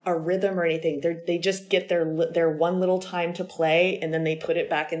playing a rhythm or anything. They just get their one little time to play, and then they put it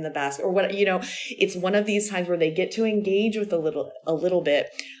back in the basket or what, it's one of these times where they get to engage with a little bit.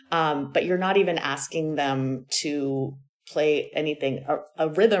 But you're not even asking them to play anything, a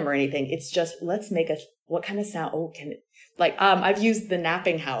rhythm or anything. It's just, let's make what kind of sound? Oh, I've used The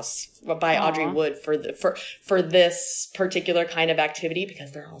Napping House by Audrey Wood for this particular kind of activity,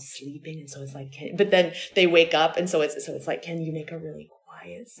 because they're all sleeping. And so it's like, but then they wake up. And so it's like, can you make a really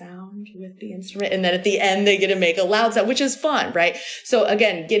quiet sound with the instrument? And then at the end, they get to make a loud sound, which is fun, right? So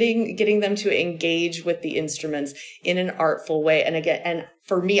again, getting them to engage with the instruments in an artful way. And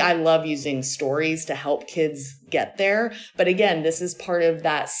for me, I love using stories to help kids get there. But again, this is part of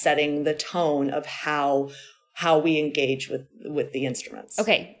that setting the tone of how we engage with the instruments.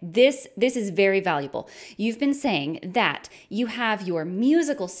 Okay, this is very valuable. You've been saying that you have your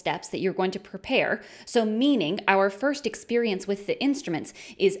musical steps that you're going to prepare. So meaning our first experience with the instruments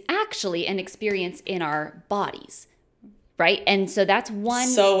is actually an experience in our bodies, right? And so that's one.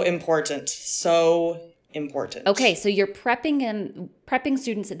 So important. So important. Okay, so you're prepping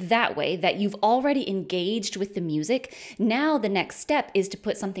students that way, that you've already engaged with the music. Now the next step is to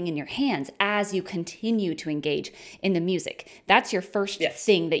put something in your hands as you continue to engage in the music. That's your first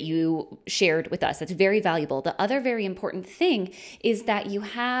thing that you shared with us. That's very valuable. The other very important thing is that you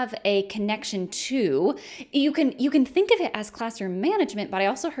have a connection to, you can think of it as classroom management, but I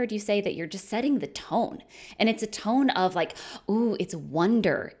also heard you say that you're just setting the tone. And it's a tone of like, ooh, it's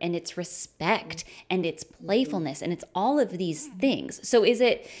wonder and it's respect and it's playfulness and it's all of these things. So is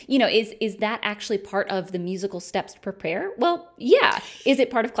it, is that actually part of the musical steps to prepare? Well, yeah. Is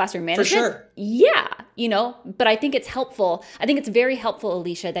it part of classroom management? For sure. Yeah, but I think it's helpful. I think it's very helpful,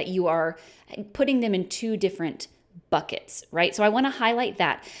 Alicia, that you are putting them in two different buckets, right? So I want to highlight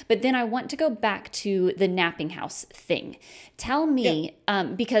that. But then I want to go back to the napping house thing. Tell me,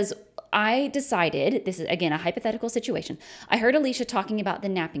 because I decided, this is again a hypothetical situation. I heard Alicia talking about The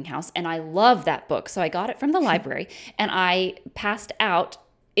Napping House, and I love that book. So I got it from the library and I passed out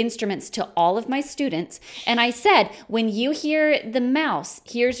instruments to all of my students. And I said, when you hear the mouse,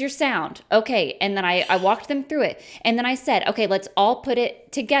 here's your sound. Okay. And then I walked them through it. And then I said, okay, let's all put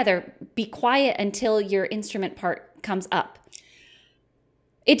it together. Be quiet until your instrument part comes up.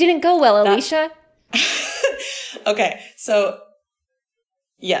 It didn't go well, Alicia. Okay. So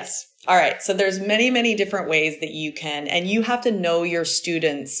yes. All right. So there's many, many different ways that you can, and you have to know your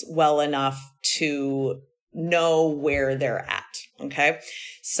students well enough to know where they're at. Okay.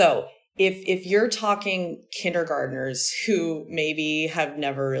 So if you're talking kindergartners who maybe have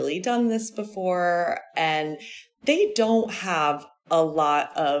never really done this before, and they don't have a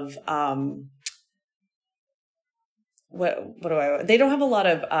lot of, they don't have a lot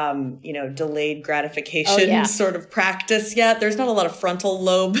of, delayed gratification sort of practice yet. There's not a lot of frontal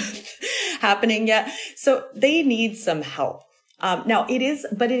lobe happening yet. So they need some help. Now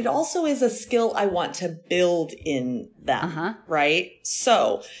but it also is a skill I want to build in them, right?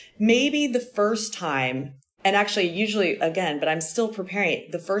 So maybe the first time, and actually usually again, but I'm still preparing,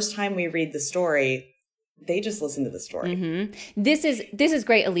 the first time we read the story, they just listen to the story. Mm-hmm. This is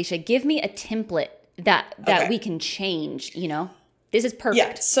great, Alicia. Give me a template that we can change, This is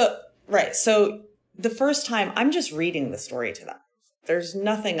perfect. Yeah. So the first time I'm just reading the story to them. There's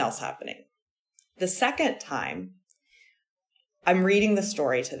nothing else happening. The second time I'm reading the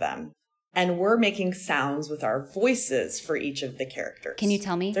story to them, and we're making sounds with our voices for each of the characters. Can you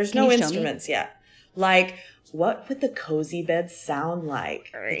tell me? There's no instruments yet. Like, what would the cozy bed sound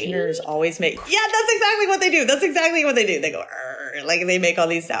like? The kindergartners always make, that's exactly what they do. That's exactly what they do. They go, like they make all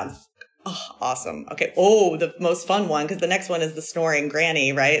these sounds. Oh, awesome. Okay. Oh, the most fun one, because the next one is the snoring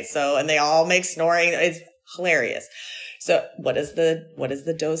granny, right? So, and they all make snoring. It's hilarious. So what is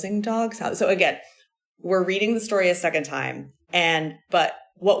the dozing dog sound? So again, we're reading the story a second time. But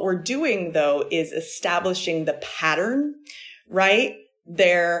what we're doing though is establishing the pattern, right?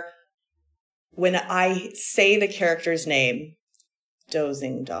 When I say the character's name,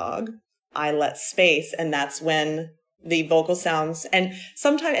 dozing dog, I let space, and that's when the vocal sounds, and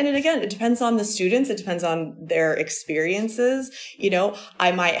sometimes, and again, it depends on the students. It depends on their experiences.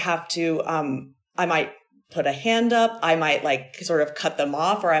 I might have to, I might put a hand up. I might like sort of cut them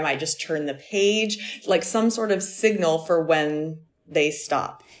off, or I might just turn the page, like some sort of signal for when they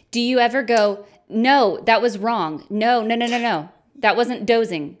stop. Do you ever go, no, that was wrong. No. That wasn't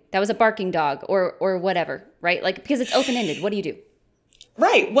dozing. That was a barking dog or whatever, right? Like, because it's open-ended. What do you do?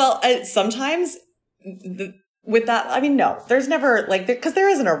 Right. Well, sometimes with that, I mean, no, there's never because there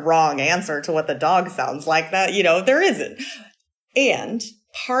isn't a wrong answer to what the dog sounds like. That, there isn't. And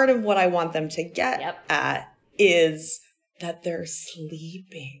part of what I want them to get at is that they're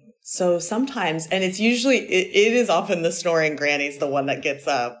sleeping. So sometimes, and it's usually, it is often the snoring granny's the one that gets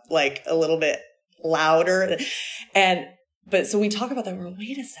like a little bit louder. But so we talk about that. We're,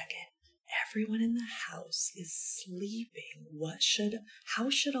 wait a second. Everyone in the house is sleeping. How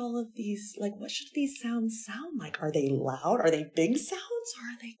should all of these, like, what should these sounds sound like? Are they loud? Are they big sounds or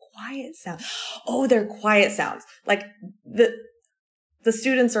are they quiet sounds? Oh, they're quiet sounds. Like the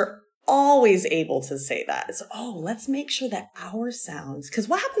students are always able to say that. It's, let's make sure that our sounds, because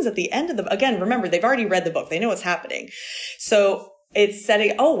what happens at the end of again, remember, they've already read the book. They know what's happening. So it's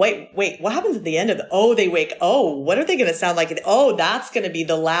setting, wait, what happens at the end of they wake, what are they going to sound like? That's going to be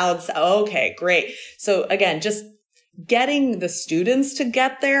the loud, okay, great. So again, just getting the students to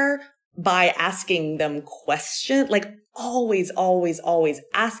get there by asking them questions, like always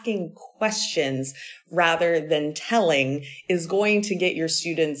asking questions rather than telling is going to get your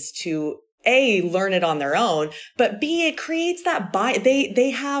students to A, learn it on their own, but B, it creates that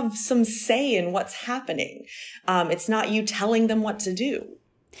they have some say in what's happening. It's not you telling them what to do.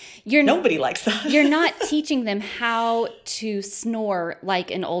 Nobody likes that. You're not teaching them how to snore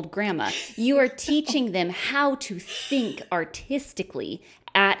like an old grandma. You are teaching them how to think artistically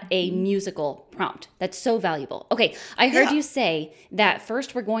at a musical prompt. That's so valuable. Okay, I heard you say that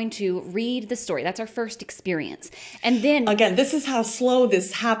first we're going to read the story. That's our first experience. And then... Again, this is how slow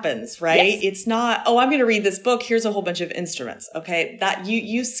this happens, right? Yes. It's not, I'm going to read this book. Here's a whole bunch of instruments, okay? That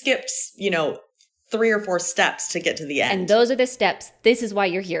you skipped, 3 or 4 steps to get to the end. And those are the steps. This is why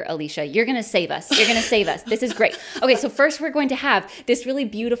you're here, Alicia. You're going to save us. You're going to save us. This is great. Okay, so first we're going to have this really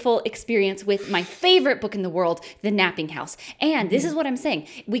beautiful experience with my favorite book in the world, The Napping House. And this is what I'm saying.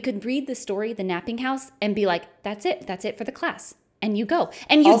 We could read the story, The Napping House, and be like, that's it. That's it for the class. And you go.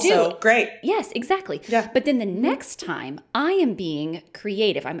 And you do. Also, great. Yes, exactly. Yeah. But then the next time I am being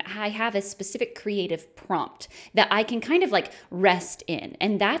creative. I have a specific creative prompt that I can kind of like rest in.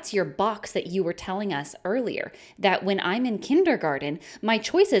 And that's your box that you were telling us earlier, that when I'm in kindergarten, my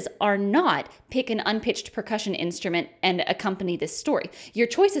choices are not pick an unpitched percussion instrument and accompany this story. Your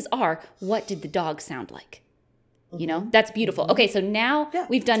choices are, what did the dog sound like? That's beautiful. Okay, so now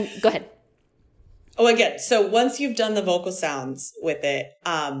we've done, go ahead. Again, so once you've done the vocal sounds with it,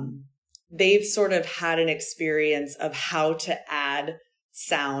 they've sort of had an experience of how to add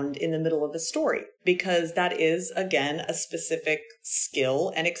sound in the middle of a story, because that is, again, a specific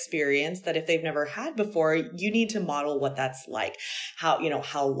skill and experience that if they've never had before, you need to model what that's like.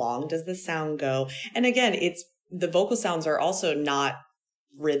 How long does the sound go? And again, the vocal sounds are also not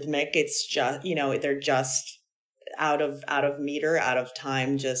rhythmic. It's just, they're just out of meter, out of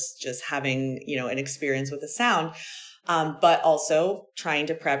time, just having, an experience with the sound. But also trying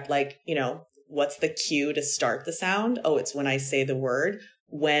to prep, what's the cue to start the sound? It's when I say the word.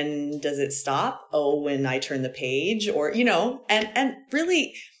 When does it stop? When I turn the page, or, and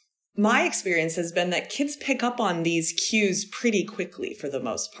really my experience has been that kids pick up on these cues pretty quickly for the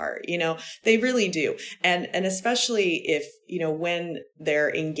most part. They really do. And especially if, when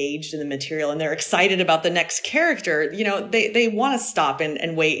they're engaged in the material and they're excited about the next character, they want to stop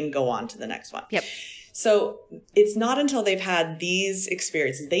and wait and go on to the next one. Yep. So it's not until they've had these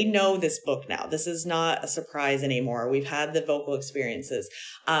experiences, they know this book now. This is not a surprise anymore. We've had the vocal experiences.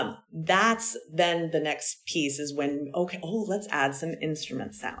 That's then the next piece is when, let's add some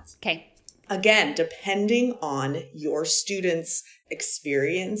instrument sounds. Okay. Again, depending on your student's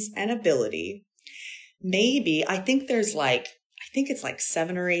experience and ability, maybe, I think it's like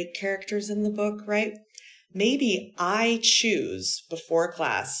 7 or 8 characters in the book, right? Maybe I choose before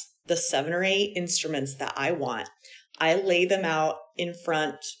class the 7 or 8 instruments that I want. I lay them out in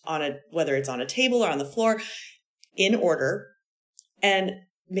front whether it's on a table or on the floor in order. And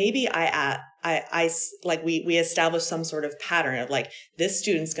maybe we establish some sort of pattern of like, this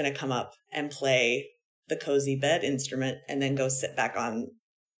student's going to come up and play the cozy bed instrument and then go sit back on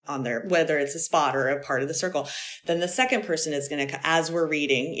their, whether it's a spot or a part of the circle. Then the second person is going to, as we're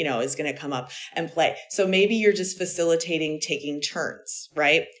reading, is going to come up and play. So maybe you're just facilitating taking turns,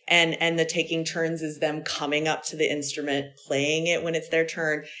 right? And the taking turns is them coming up to the instrument, playing it when it's their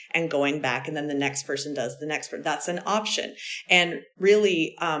turn and going back. And then the next person does the next part. That's an option. And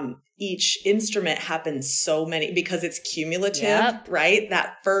really, each instrument happens because it's cumulative, right?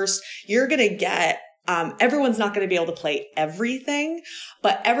 That first, you're going to get, everyone's not going to be able to play everything,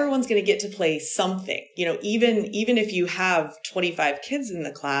 but everyone's going to get to play something. Even if you have 25 kids in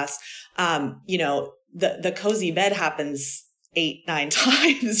the class, the cozy bed happens 8-9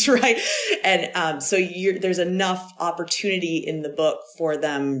 times, right? And so there's enough opportunity in the book for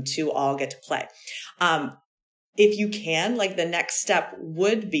them to all get to play. if you can, like the next step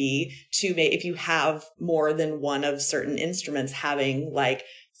would be to if you have more than one of certain instruments, having like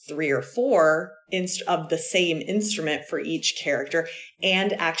 3 or 4 of the same instrument for each character,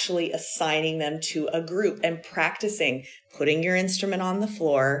 and actually assigning them to a group and practicing putting your instrument on the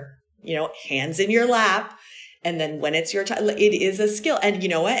floor, hands in your lap. And then when it's your time, it is a skill. And you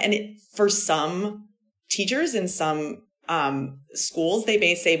know what? And for some teachers in some schools, they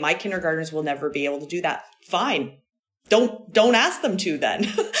may say, my kindergartners will never be able to do that. Fine. Don't ask them to then.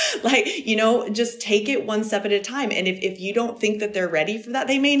 Just take it one step at a time. And if you don't think that they're ready for that,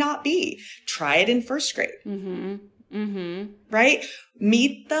 they may not be. Try it in first grade. Mm-hmm. Mm-hmm. Right?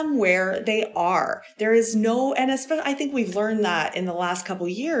 Meet them where they are. There is and especially, I think we've learned that in the last couple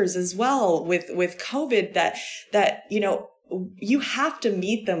of years as well with COVID that, you have to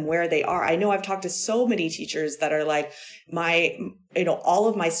meet them where they are. I know I've talked to so many teachers that are like, all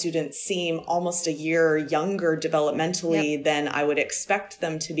of my students seem almost a year younger developmentally than I would expect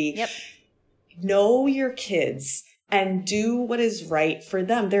them to be. Yep. Know your kids and do what is right for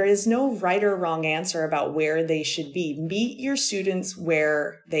them. There is no right or wrong answer about where they should be. Meet your students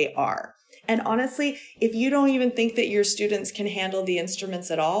where they are. And honestly, if you don't even think that your students can handle the instruments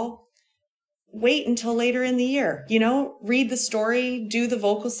at all, wait until later in the year, read the story, do the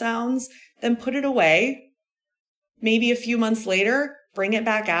vocal sounds, then put it away. Maybe a few months later, bring it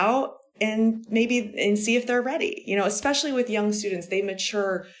back out and see if they're ready. Especially with young students, they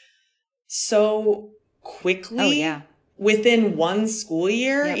mature so quickly. Oh, yeah. Within one school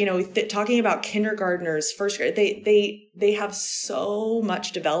year. Yep. Talking about kindergartners, first grade, they have so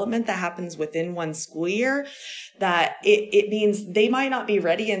much development that happens within one school year that it means they might not be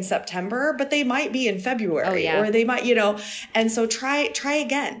ready in September, but they might be in February. Oh, yeah. Or they might, and so try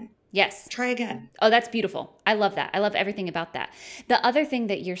again. Yes. Try again. Oh, that's beautiful. I love that. I love everything about that. The other thing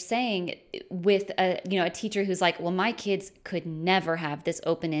that you're saying with a teacher who's like, well, my kids could never have this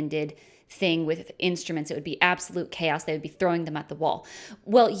open-ended thing with instruments. It would be absolute chaos. They would be throwing them at the wall.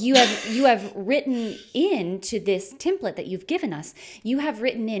 Well, you have written into this template that you've given us, you have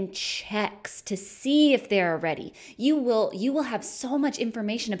written in checks to see if they're ready. You will have so much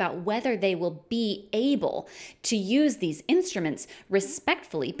information about whether they will be able to use these instruments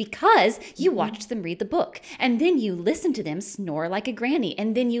respectfully because you watched them read the book, and then you listen to them snore like a granny,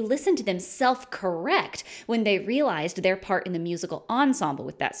 and then you listen to them self-correct when they realized their part in the musical ensemble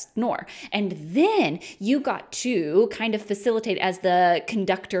with that snore. And then you got to kind of facilitate, as the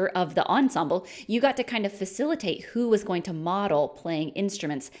conductor of the ensemble, you got to kind of facilitate who was going to model playing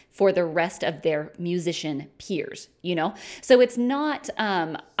instruments for the rest of their musician peers, So it's not,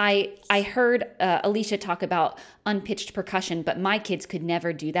 I heard Alicia talk about unpitched percussion, but my kids could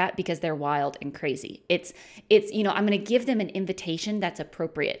never do that because they're wild and crazy. It's I'm going to give them an invitation that's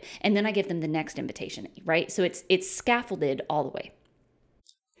appropriate, and then I give them the next invitation, right? So it's scaffolded all the way.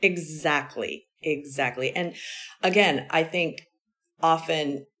 Exactly. And again, I think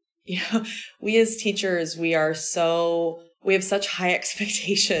often, we as teachers, we have such high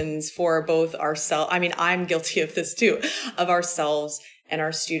expectations for both ourselves. I mean, I'm guilty of this too, of ourselves and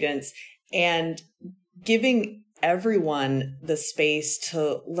our students, and giving everyone the space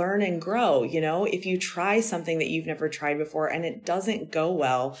to learn and grow. If you try something that you've never tried before and it doesn't go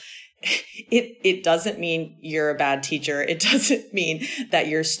well, it doesn't mean you're a bad teacher. It doesn't mean that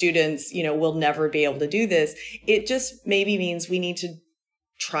your students, will never be able to do this. It just maybe means we need to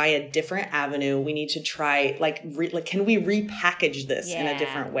try a different avenue. We need to try, can we repackage this in a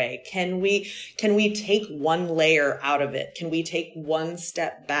different way? Can we take one layer out of it? Can we take one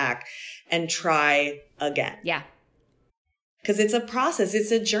step back and try again? Yeah. Because it's a process,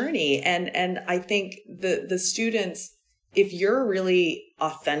 it's a journey. And I think the students, if you're really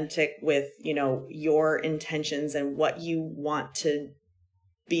authentic with, your intentions and what you want to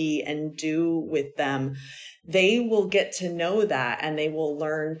be and do with them, they will get to know that, and they will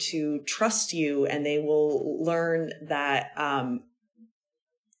learn to trust you, and they will learn that,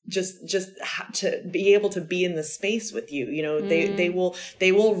 just to be able to be in the space with you.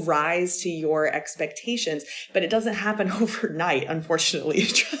 They will rise to your expectations, but it doesn't happen overnight, unfortunately.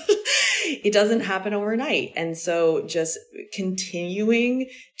 It doesn't happen overnight. And so just continuing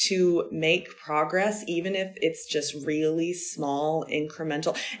to make progress, even if it's just really small,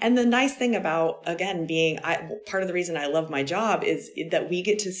 incremental. And the nice thing about, again, part of the reason I love my job is that we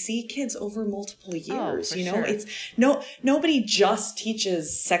get to see kids over multiple years. Sure. It's nobody just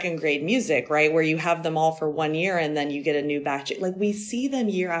teaches second grade music, right? Where you have them all for 1 year and then you get a new batch. We see them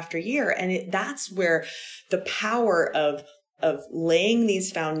year after year. And that's where the power of of laying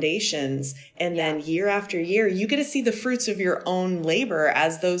these foundations, and then year after year, you get to see the fruits of your own labor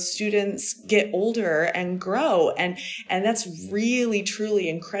as those students get older and grow. And that's really, truly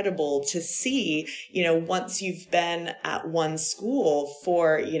incredible to see, once you've been at one school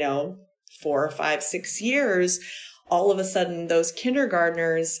for, 4, 5, 6 years, all of a sudden those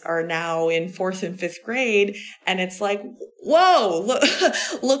kindergartners are now in 4th and 5th grade. And it's like, whoa,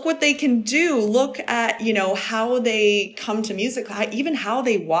 look what they can do. Look at, how they come to music, even how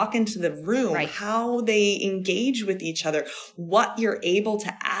they walk into the room, how they engage with each other, what you're able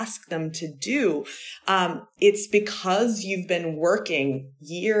to ask them to do. It's because you've been working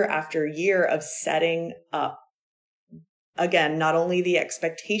year after year of setting up, again, not only the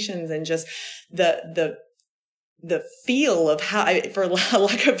expectations and just the feel of how, for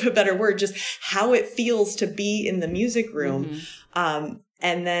lack of a better word, just how it feels to be in the music room.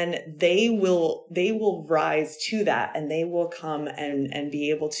 And then they will rise to that, and they will come and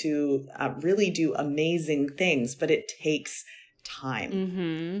be able to really do amazing things. But it takes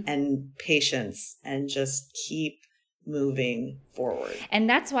time and patience, and just keep moving forward. And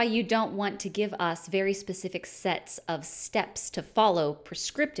that's why you don't want to give us very specific sets of steps to follow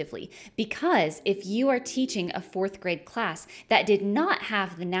prescriptively. Because if you are teaching a 4th grade class that did not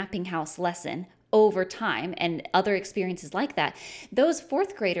have the napping house lesson over time and other experiences like that, those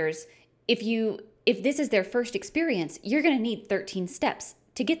 4th graders, if this is their first experience, you're going to need 13 steps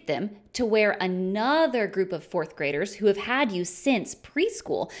to get them to where another group of 4th graders who have had you since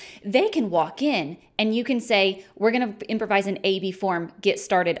preschool, they can walk in and you can say, we're going to improvise an A-B form, get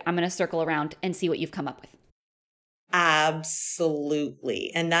started. I'm going to circle around and see what you've come up with.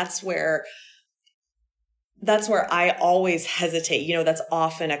 Absolutely. And that's where I always hesitate. That's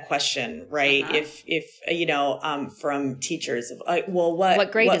often a question, right? If from teachers,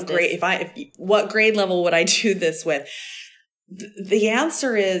 what grade is this? What grade level would I do this with? The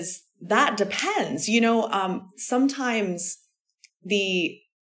answer is that depends. Sometimes the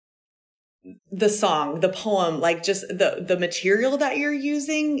song, the poem, like just the material that you're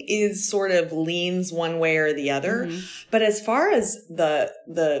using is sort of leans one way or the other. But as far as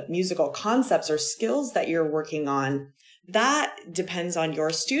the musical concepts or skills that you're working on, that depends on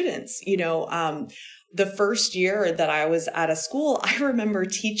your students. The first year that I was at a school, I remember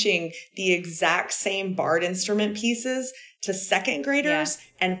teaching the exact same barred instrument pieces to 2nd graders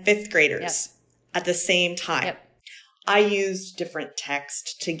and 5th graders at the same time. I used different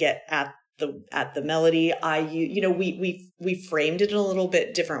text to get at the melody. We framed it in a little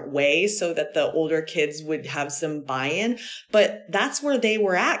bit different way so that the older kids would have some buy-in, but that's where they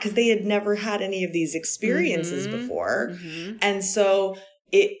were at because they had never had any of these experiences before. And so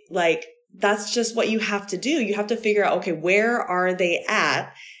that's just what you have to do. You have to figure out, okay, where are they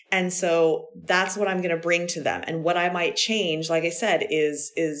at? And so that's what I'm going to bring to them. And what I might change, like I said,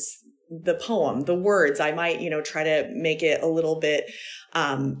 is the poem, the words. I might, try to make it a little bit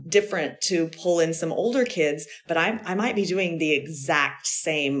different to pull in some older kids, but I might be doing the exact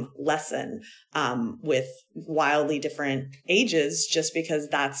same lesson with wildly different ages just because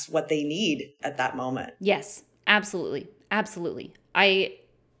that's what they need at that moment. Yes, absolutely. Absolutely.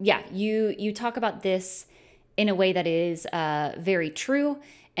 You talk about this in a way that is very true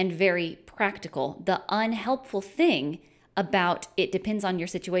and very practical. The unhelpful thing about it depends on your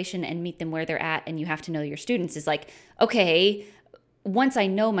situation and meet them where they're at, and you have to know your students is like, okay, once I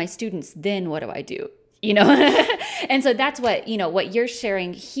know my students, then what do I do? And so that's what, what you're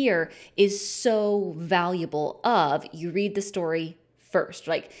sharing here is so valuable of you read the story first.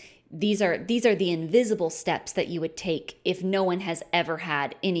 Like these are the invisible steps that you would take if no one has ever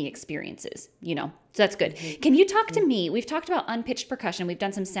had any experiences, So that's good. Can you talk to me? We've talked about unpitched percussion. We've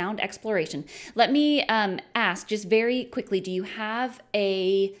done some sound exploration. Let me ask just very quickly, do you have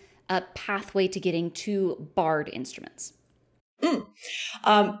a pathway to getting to barred instruments?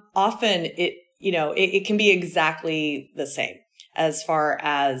 Often it can be exactly the same as far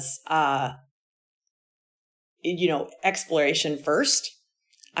as, exploration first.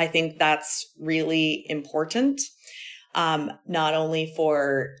 I think that's really important. Not only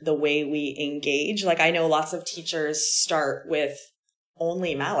for the way we engage. Like I know lots of teachers start with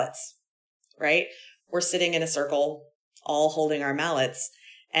only mallets, right? We're sitting in a circle, all holding our mallets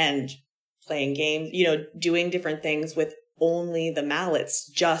and playing games, doing different things with only the mallets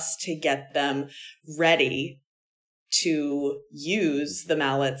just to get them ready to use the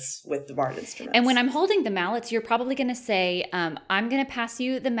mallets with the barred instruments. And when I'm holding the mallets, you're probably going to say, I'm going to pass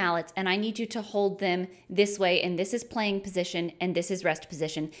you the mallets and I need you to hold them this way. And this is playing position and this is rest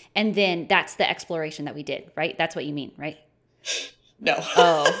position. And then that's the exploration that we did, right? That's what you mean, right? No.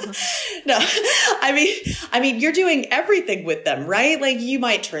 Oh. No. I mean, you're doing everything with them, right? Like you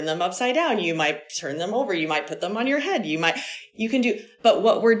might turn them upside down. You might turn them over. You might put them on your head. But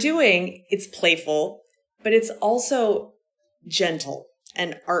what we're doing, it's playful, but it's also gentle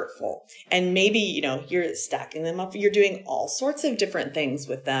and artful. And maybe, you're stacking them up. You're doing all sorts of different things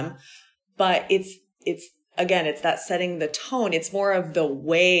with them, but it's that setting the tone. It's more of the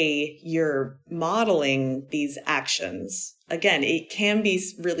way you're modeling these actions. Again, it can be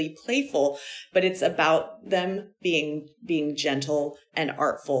really playful, but it's about them being gentle and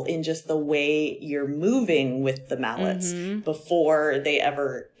artful in just the way you're moving with the mallets before they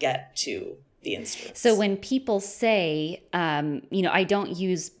ever get to the instruments. So when people say, I don't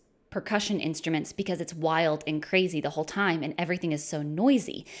use percussion instruments because it's wild and crazy the whole time and everything is so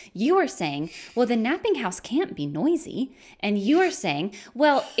noisy, you are saying, well, the napping house can't be noisy. And you are saying,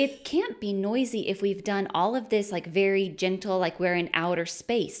 well, it can't be noisy if we've done all of this like very gentle, like we're in outer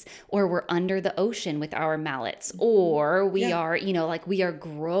space, or we're under the ocean with our mallets, or we are, like we are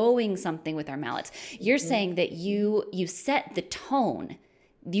growing something with our mallets. You're saying that you set the tone.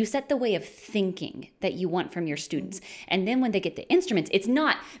 You set the way of thinking that you want from your students. And then when they get the instruments, it's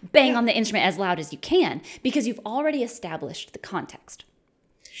not bang on the instrument as loud as you can, because you've already established the context.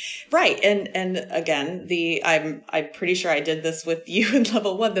 Right. And again, I'm pretty sure I did this with you in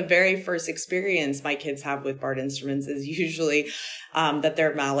level 1. The very first experience my kids have with Bard instruments is usually that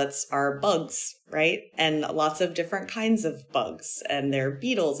their mallets are bugs, right? And lots of different kinds of bugs, and they're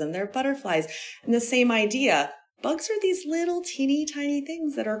beetles and they're butterflies. And the same idea. Bugs are these little teeny tiny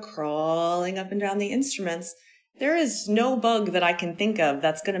things that are crawling up and down the instruments. There is no bug that I can think of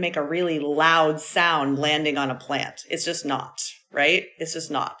that's going to make a really loud sound landing on a plant. It's just not, right? It's just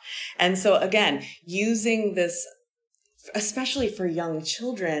not. And so again, using this, especially for young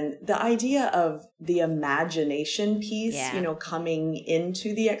children, the idea of the imagination piece, coming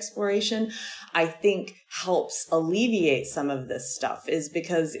into the exploration, I think helps alleviate some of this stuff, is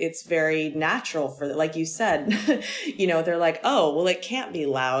because it's very natural for, like you said, they're like, oh, well, it can't be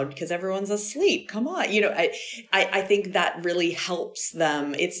loud because everyone's asleep. Come on. I think that really helps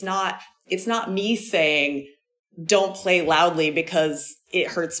them. It's not me saying, don't play loudly because it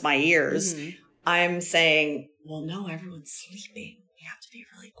hurts my ears. Mm-hmm. I'm saying, well, no, everyone's sleeping. We have to be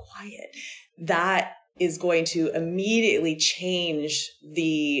really quiet. That is going to immediately change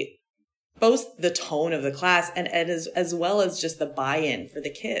both the tone of the class and as well as just the buy-in for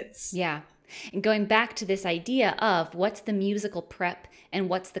the kids. Yeah. And going back to this idea of what's the musical prep and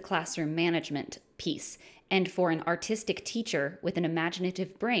what's the classroom management piece. And for an artistic teacher with an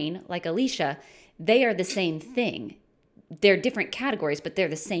imaginative brain like Alicia, they are the same thing. They're different categories, but they're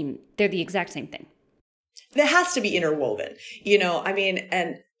the same. They're the exact same thing. That has to be interwoven,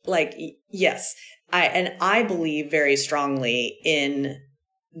 and like, yes, I believe very strongly in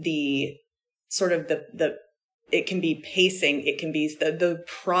the sort of it can be pacing. It can be the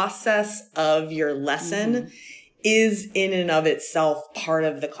process of your lesson is in and of itself part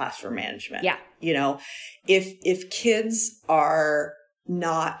of the classroom management. Yeah. If kids are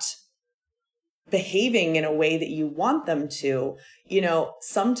not behaving in a way that you want them to,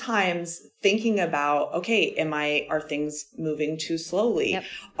 sometimes thinking about, okay, are things moving too slowly? Yep.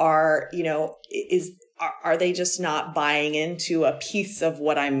 Are they just not buying into a piece of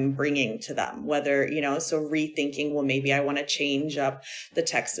what I'm bringing to them? Whether, so rethinking, well, maybe I want to change up the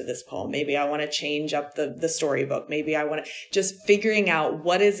text of this poem. Maybe I want to change up the storybook. Maybe I want to just figuring out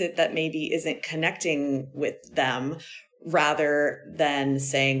what is it that maybe isn't connecting with them, rather than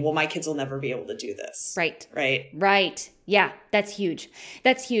saying, well, my kids will never be able to do this. Right. Right. Right. Yeah, that's huge.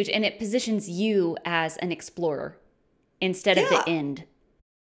 That's huge. And it positions you as an explorer instead of the end.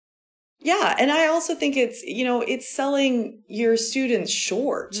 Yeah. And I also think it's selling your students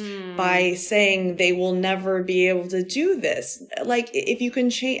short by saying they will never be able to do this. Like, if you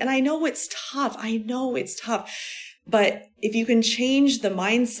can change, and I know it's tough. But if you can change the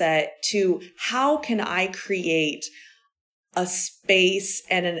mindset to, how can I create a space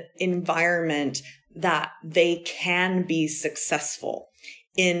and an environment that they can be successful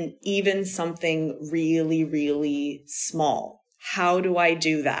in even something really, really small? How do I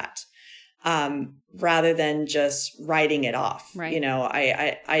do that? Rather than just writing it off. Right.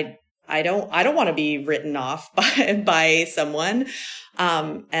 I don't want to be written off by someone.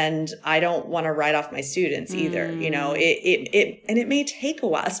 And I don't want to write off my students either. It may take a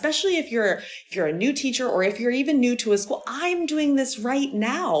while, especially if you're a new teacher, or if you're even new to a school. I'm doing this right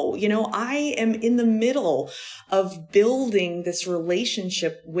now. I am in the middle of building this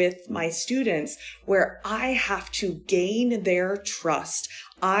relationship with my students where I have to gain their trust.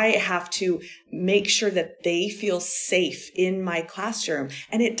 I have to make sure that they feel safe in my classroom.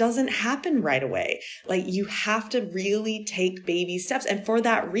 And it doesn't happen right away. Like, you have to really take baby steps. And for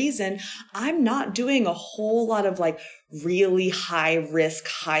that reason, I'm not doing a whole lot of like really high risk,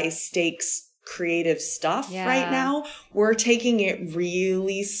 high stakes creative stuff right now. We're taking it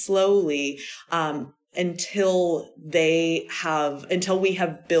really slowly. Until we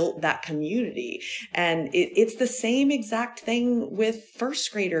have built that community. And it's the same exact thing with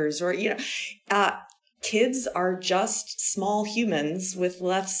first graders, or, kids are just small humans with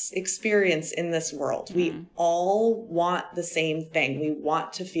less experience in this world. We all want the same thing. We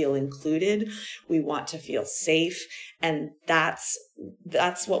want to feel included. We want to feel safe. And that's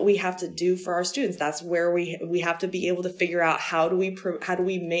what we have to do for our students. That's where we have to be able to figure out how do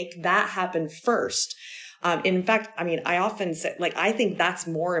we make that happen first. In fact, I mean, I often say, like, I think that's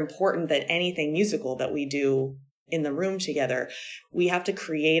more important than anything musical that we do in the room together. We have to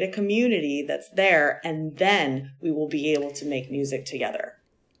create a community that's there, and then we will be able to make music together.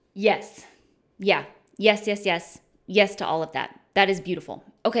 Yes. Yeah. Yes, yes, yes. Yes to all of that. That is beautiful.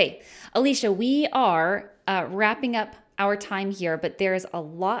 Okay, Alicia, we are wrapping up our time here, but there's a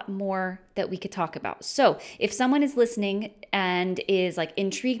lot more that we could talk about. So if someone is listening and is like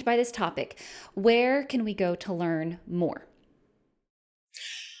intrigued by this topic, where can we go to learn more?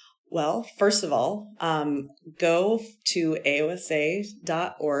 Well, first of all, go to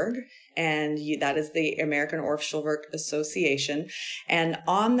aosa.org, and that is the American Orffschulwerk Association. And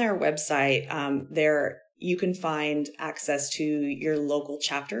on their website, you can find access to your local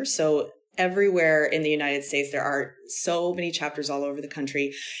chapter. So everywhere in the United States, there are so many chapters all over the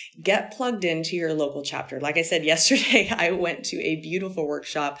country. Get plugged into your local chapter. Like I said yesterday, I went to a beautiful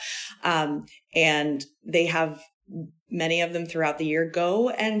workshop, and they have many of them throughout the year. Go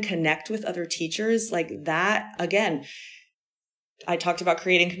and connect with other teachers like that. Again, I talked about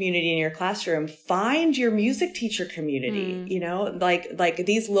creating community in your classroom. Find your music teacher community. Like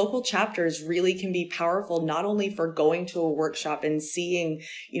these local chapters really can be powerful, not only for going to a workshop and seeing,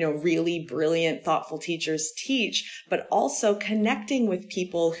 really brilliant, thoughtful teachers teach, but also connecting with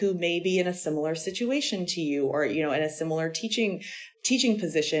people who may be in a similar situation to you, or, in a similar teaching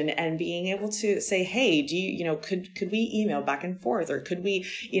position, and being able to say, hey, do you, could we email back and forth, or could we,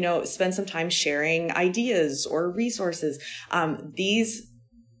 spend some time sharing ideas or resources?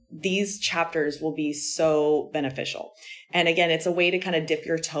 These chapters will be so beneficial. And again, it's a way to kind of dip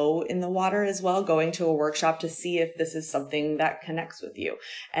your toe in the water as well, going to a workshop to see if this is something that connects with you.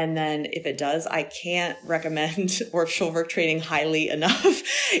 And then if it does, I can't recommend Orffschulwerk training highly enough.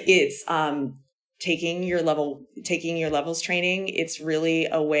 It's, taking your levels training. It's really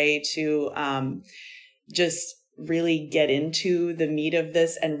a way to just really get into the meat of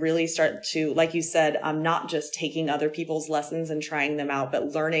this and really start to, like you said, not just taking other people's lessons and trying them out,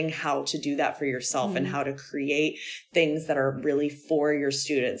 but learning how to do that for yourself and how to create things that are really for your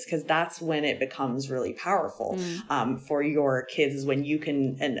students. Because that's when it becomes really powerful for your kids, is when you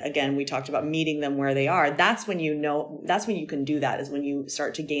can, and again, we talked about meeting them where they are. That's when that's when you can do that, is when you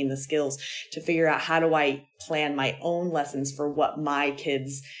start to gain the skills to figure out, how do I plan my own lessons for what my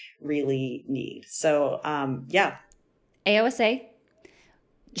kids really need. So, AOSA,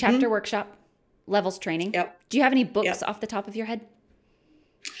 chapter workshop, levels training. Yep. Do you have any books off the top of your head?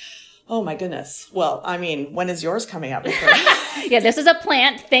 Oh my goodness. Well, I mean, when is yours coming out? Yeah, this is a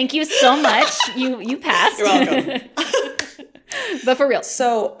plant. Thank you so much. You passed. You're welcome. But for real.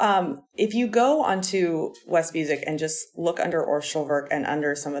 So, if you go onto West Music and just look under Orffschulwerk and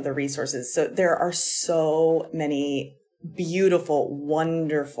under some of the resources, so there are so many beautiful,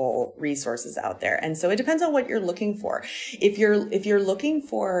 wonderful resources out there. And so it depends on what you're looking for. If you're looking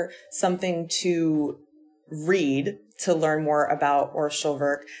for something to read to learn more about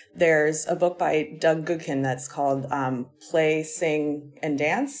Orffschulwerk, there's a book by Doug Goodkin that's called Play, Sing, and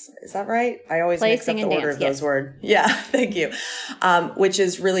Dance. Is that right? I always mix up the order of those words. Yeah, thank you. Which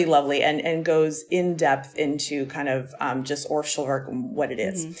is really lovely and goes in depth into kind of just Orffschulwerk and what it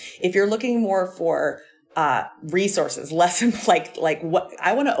is. If you're looking more for resources, lesson, like what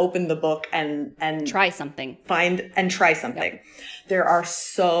I want to open the book and try something, try something. Yep. There are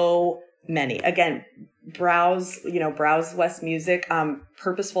so many. Again, browse West Music.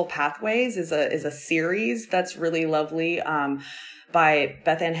 Purposeful Pathways is a series that's really lovely, by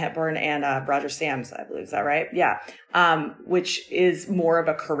Beth Ann Hepburn and Roger Sams, I believe. Is that right? Yeah. Which is more of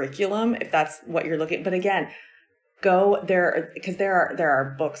a curriculum, if that's what you're looking. But again, go there, because there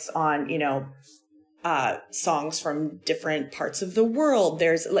are books on, songs from different parts of the world.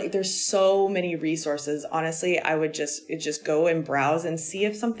 There's so many resources. Honestly, I would just go and browse and see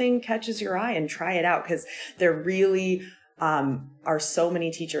if something catches your eye and try it out, because they're really are so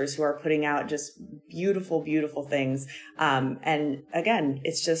many teachers who are putting out just beautiful, beautiful things. And again,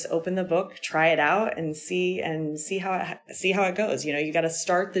 it's just open the book, try it out, and see how it goes. You know, you got to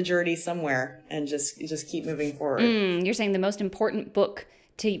start the journey somewhere and just keep moving forward. You're saying the most important book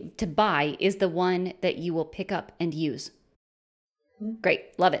to buy is the one that you will pick up and use.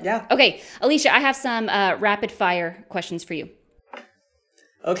 Great. Love it. Yeah. Okay. Alicia, I have some rapid fire questions for you.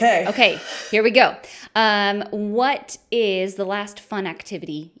 Okay. Here we go. What is the last fun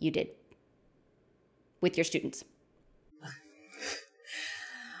activity you did with your students?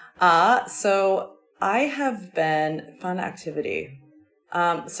 So I have been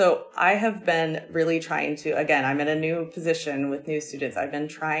So I have been really trying to, again, I'm in a new position with new students. I've been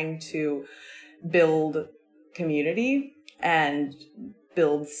trying to build community and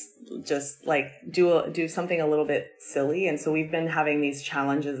just like do something a little bit silly. And so we've been having these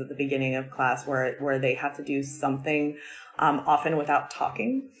challenges at the beginning of class where they have to do something, often without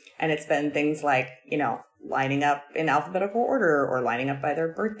talking. And it's been things like, you know, lining up in alphabetical order or lining up by their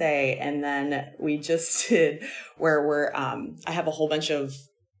birthday. And then we just did where I have a whole bunch of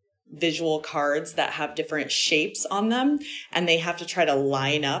visual cards that have different shapes on them, and they have to try to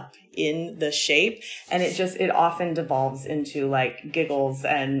line up in the shape. And it often devolves into like giggles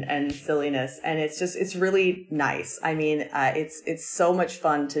and silliness. And it's really nice. I mean, it's so much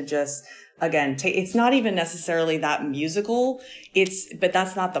fun to just, again, it's not even necessarily that musical. But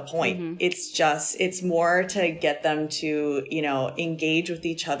that's not the point. Mm-hmm. It's more to get them to, you know, engage with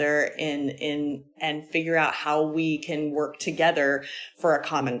each other and figure out how we can work together for a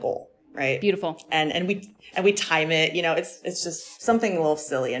common goal. Right. Beautiful. And we time it, you know, it's just something a little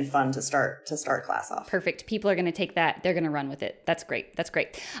silly and fun to start class off. Perfect. People are going to take that. They're going to run with it. That's great.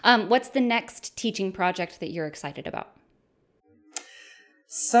 What's the next teaching project that you're excited about?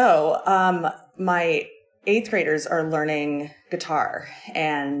 So, my 8th graders are learning guitar,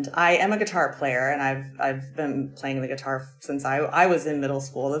 and I am a guitar player, and I've been playing the guitar since I was in middle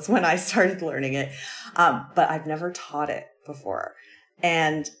school. That's when I started learning it. But I've never taught it before.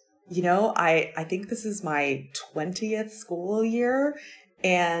 And you know, I think this is my 20th school year,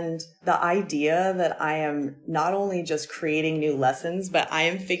 and the idea that I am not only just creating new lessons, but I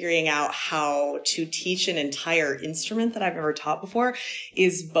am figuring out how to teach an entire instrument that I've never taught before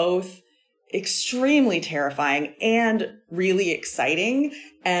is both extremely terrifying and really exciting.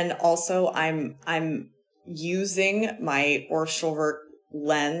 And also I'm using my Orff-Schulwerk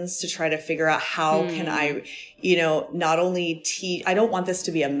lens to try to figure out how can I, you know, not only teach, I don't want this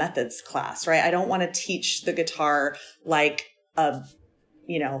to be a methods class, right? I don't want to teach the guitar like a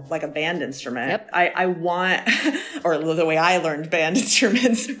band instrument. Yep. I want, or the way I learned band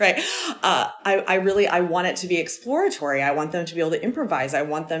instruments, right? I want it to be exploratory. I want them to be able to improvise. I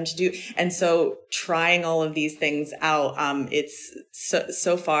want them to do, and so trying all of these things out, it's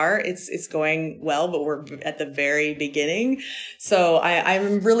so far it's going well, but we're at the very beginning. So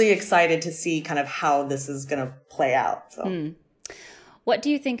I'm really excited to see kind of how this is going to play out. So. What do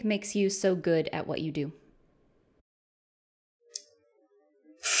you think makes you so good at what you do?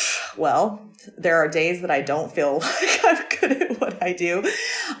 Well, there are days that I don't feel like I'm good at what I do.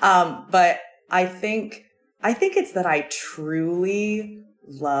 But I think it's that I truly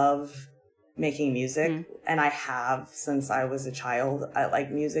love making music, and I have since I was a child.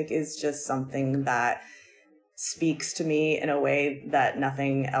 Music is just something that speaks to me in a way that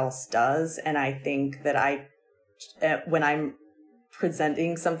nothing else does. And I think that when I'm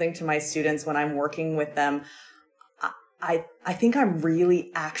presenting something to my students, when I'm working with them, I think I'm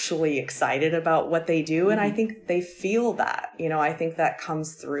really actually excited about what they do. And I think they feel that, you know, I think that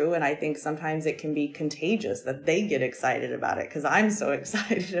comes through. And I think sometimes it can be contagious that they get excited about it because I'm so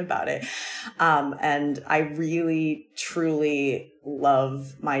excited about it. And I really, truly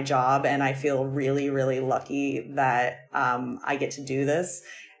love my job. And I feel really, really lucky that I get to do this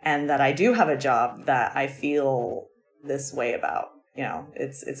and that I do have a job that I feel this way about. You know,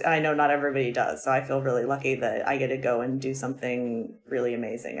 it's, I know not everybody does. So I feel really lucky that I get to go and do something really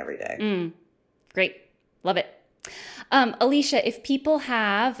amazing every day. Great. Love it. Alicia, if people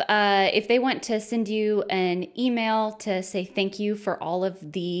if they want to send you an email to say thank you for all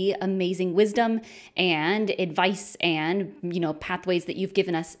of the amazing wisdom and advice and, you know, pathways that you've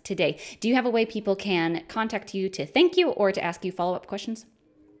given us today, do you have a way people can contact you to thank you or to ask you follow-up questions?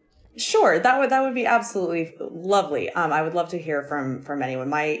 Sure. That would be absolutely lovely. I would love to hear from anyone.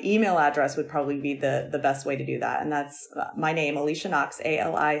 My email address would probably be the best way to do that. And that's my name, Alicia Knox,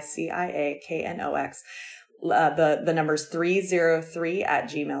 ALICIAKNOX. The number's 303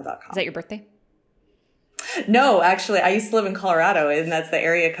 @gmail.com. Is that your birthday? No, actually, I used to live in Colorado, and that's the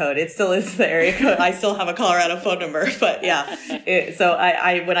area code. It still is the area code. I still have a Colorado phone number, but yeah. So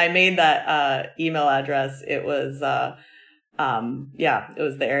I when I made that email address, it was it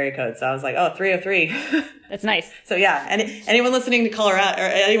was the area code. So I was like, oh, 303. That's nice. So yeah, and anyone listening to Colorado or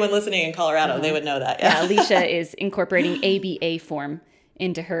anyone listening in Colorado, they would know that. Yeah, Alicia is incorporating ABA form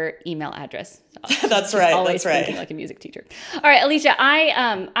into her email address. So that's right. Always that's right. thinking like a music teacher. All right, Alicia,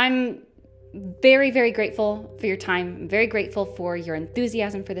 I'm very, very grateful for your time. I'm very grateful for your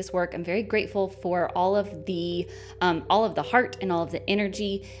enthusiasm for this work. I'm very grateful for all of the heart and all of the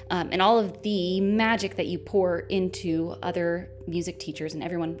energy and all of the magic that you pour into other music teachers and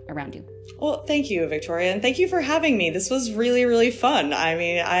everyone around you. Well, thank you, Victoria, and thank you for having me. This was really, really fun. I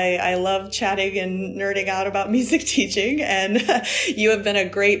mean, I love chatting and nerding out about music teaching, and you have been a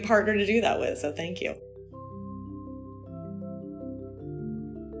great partner to do that with, so thank you.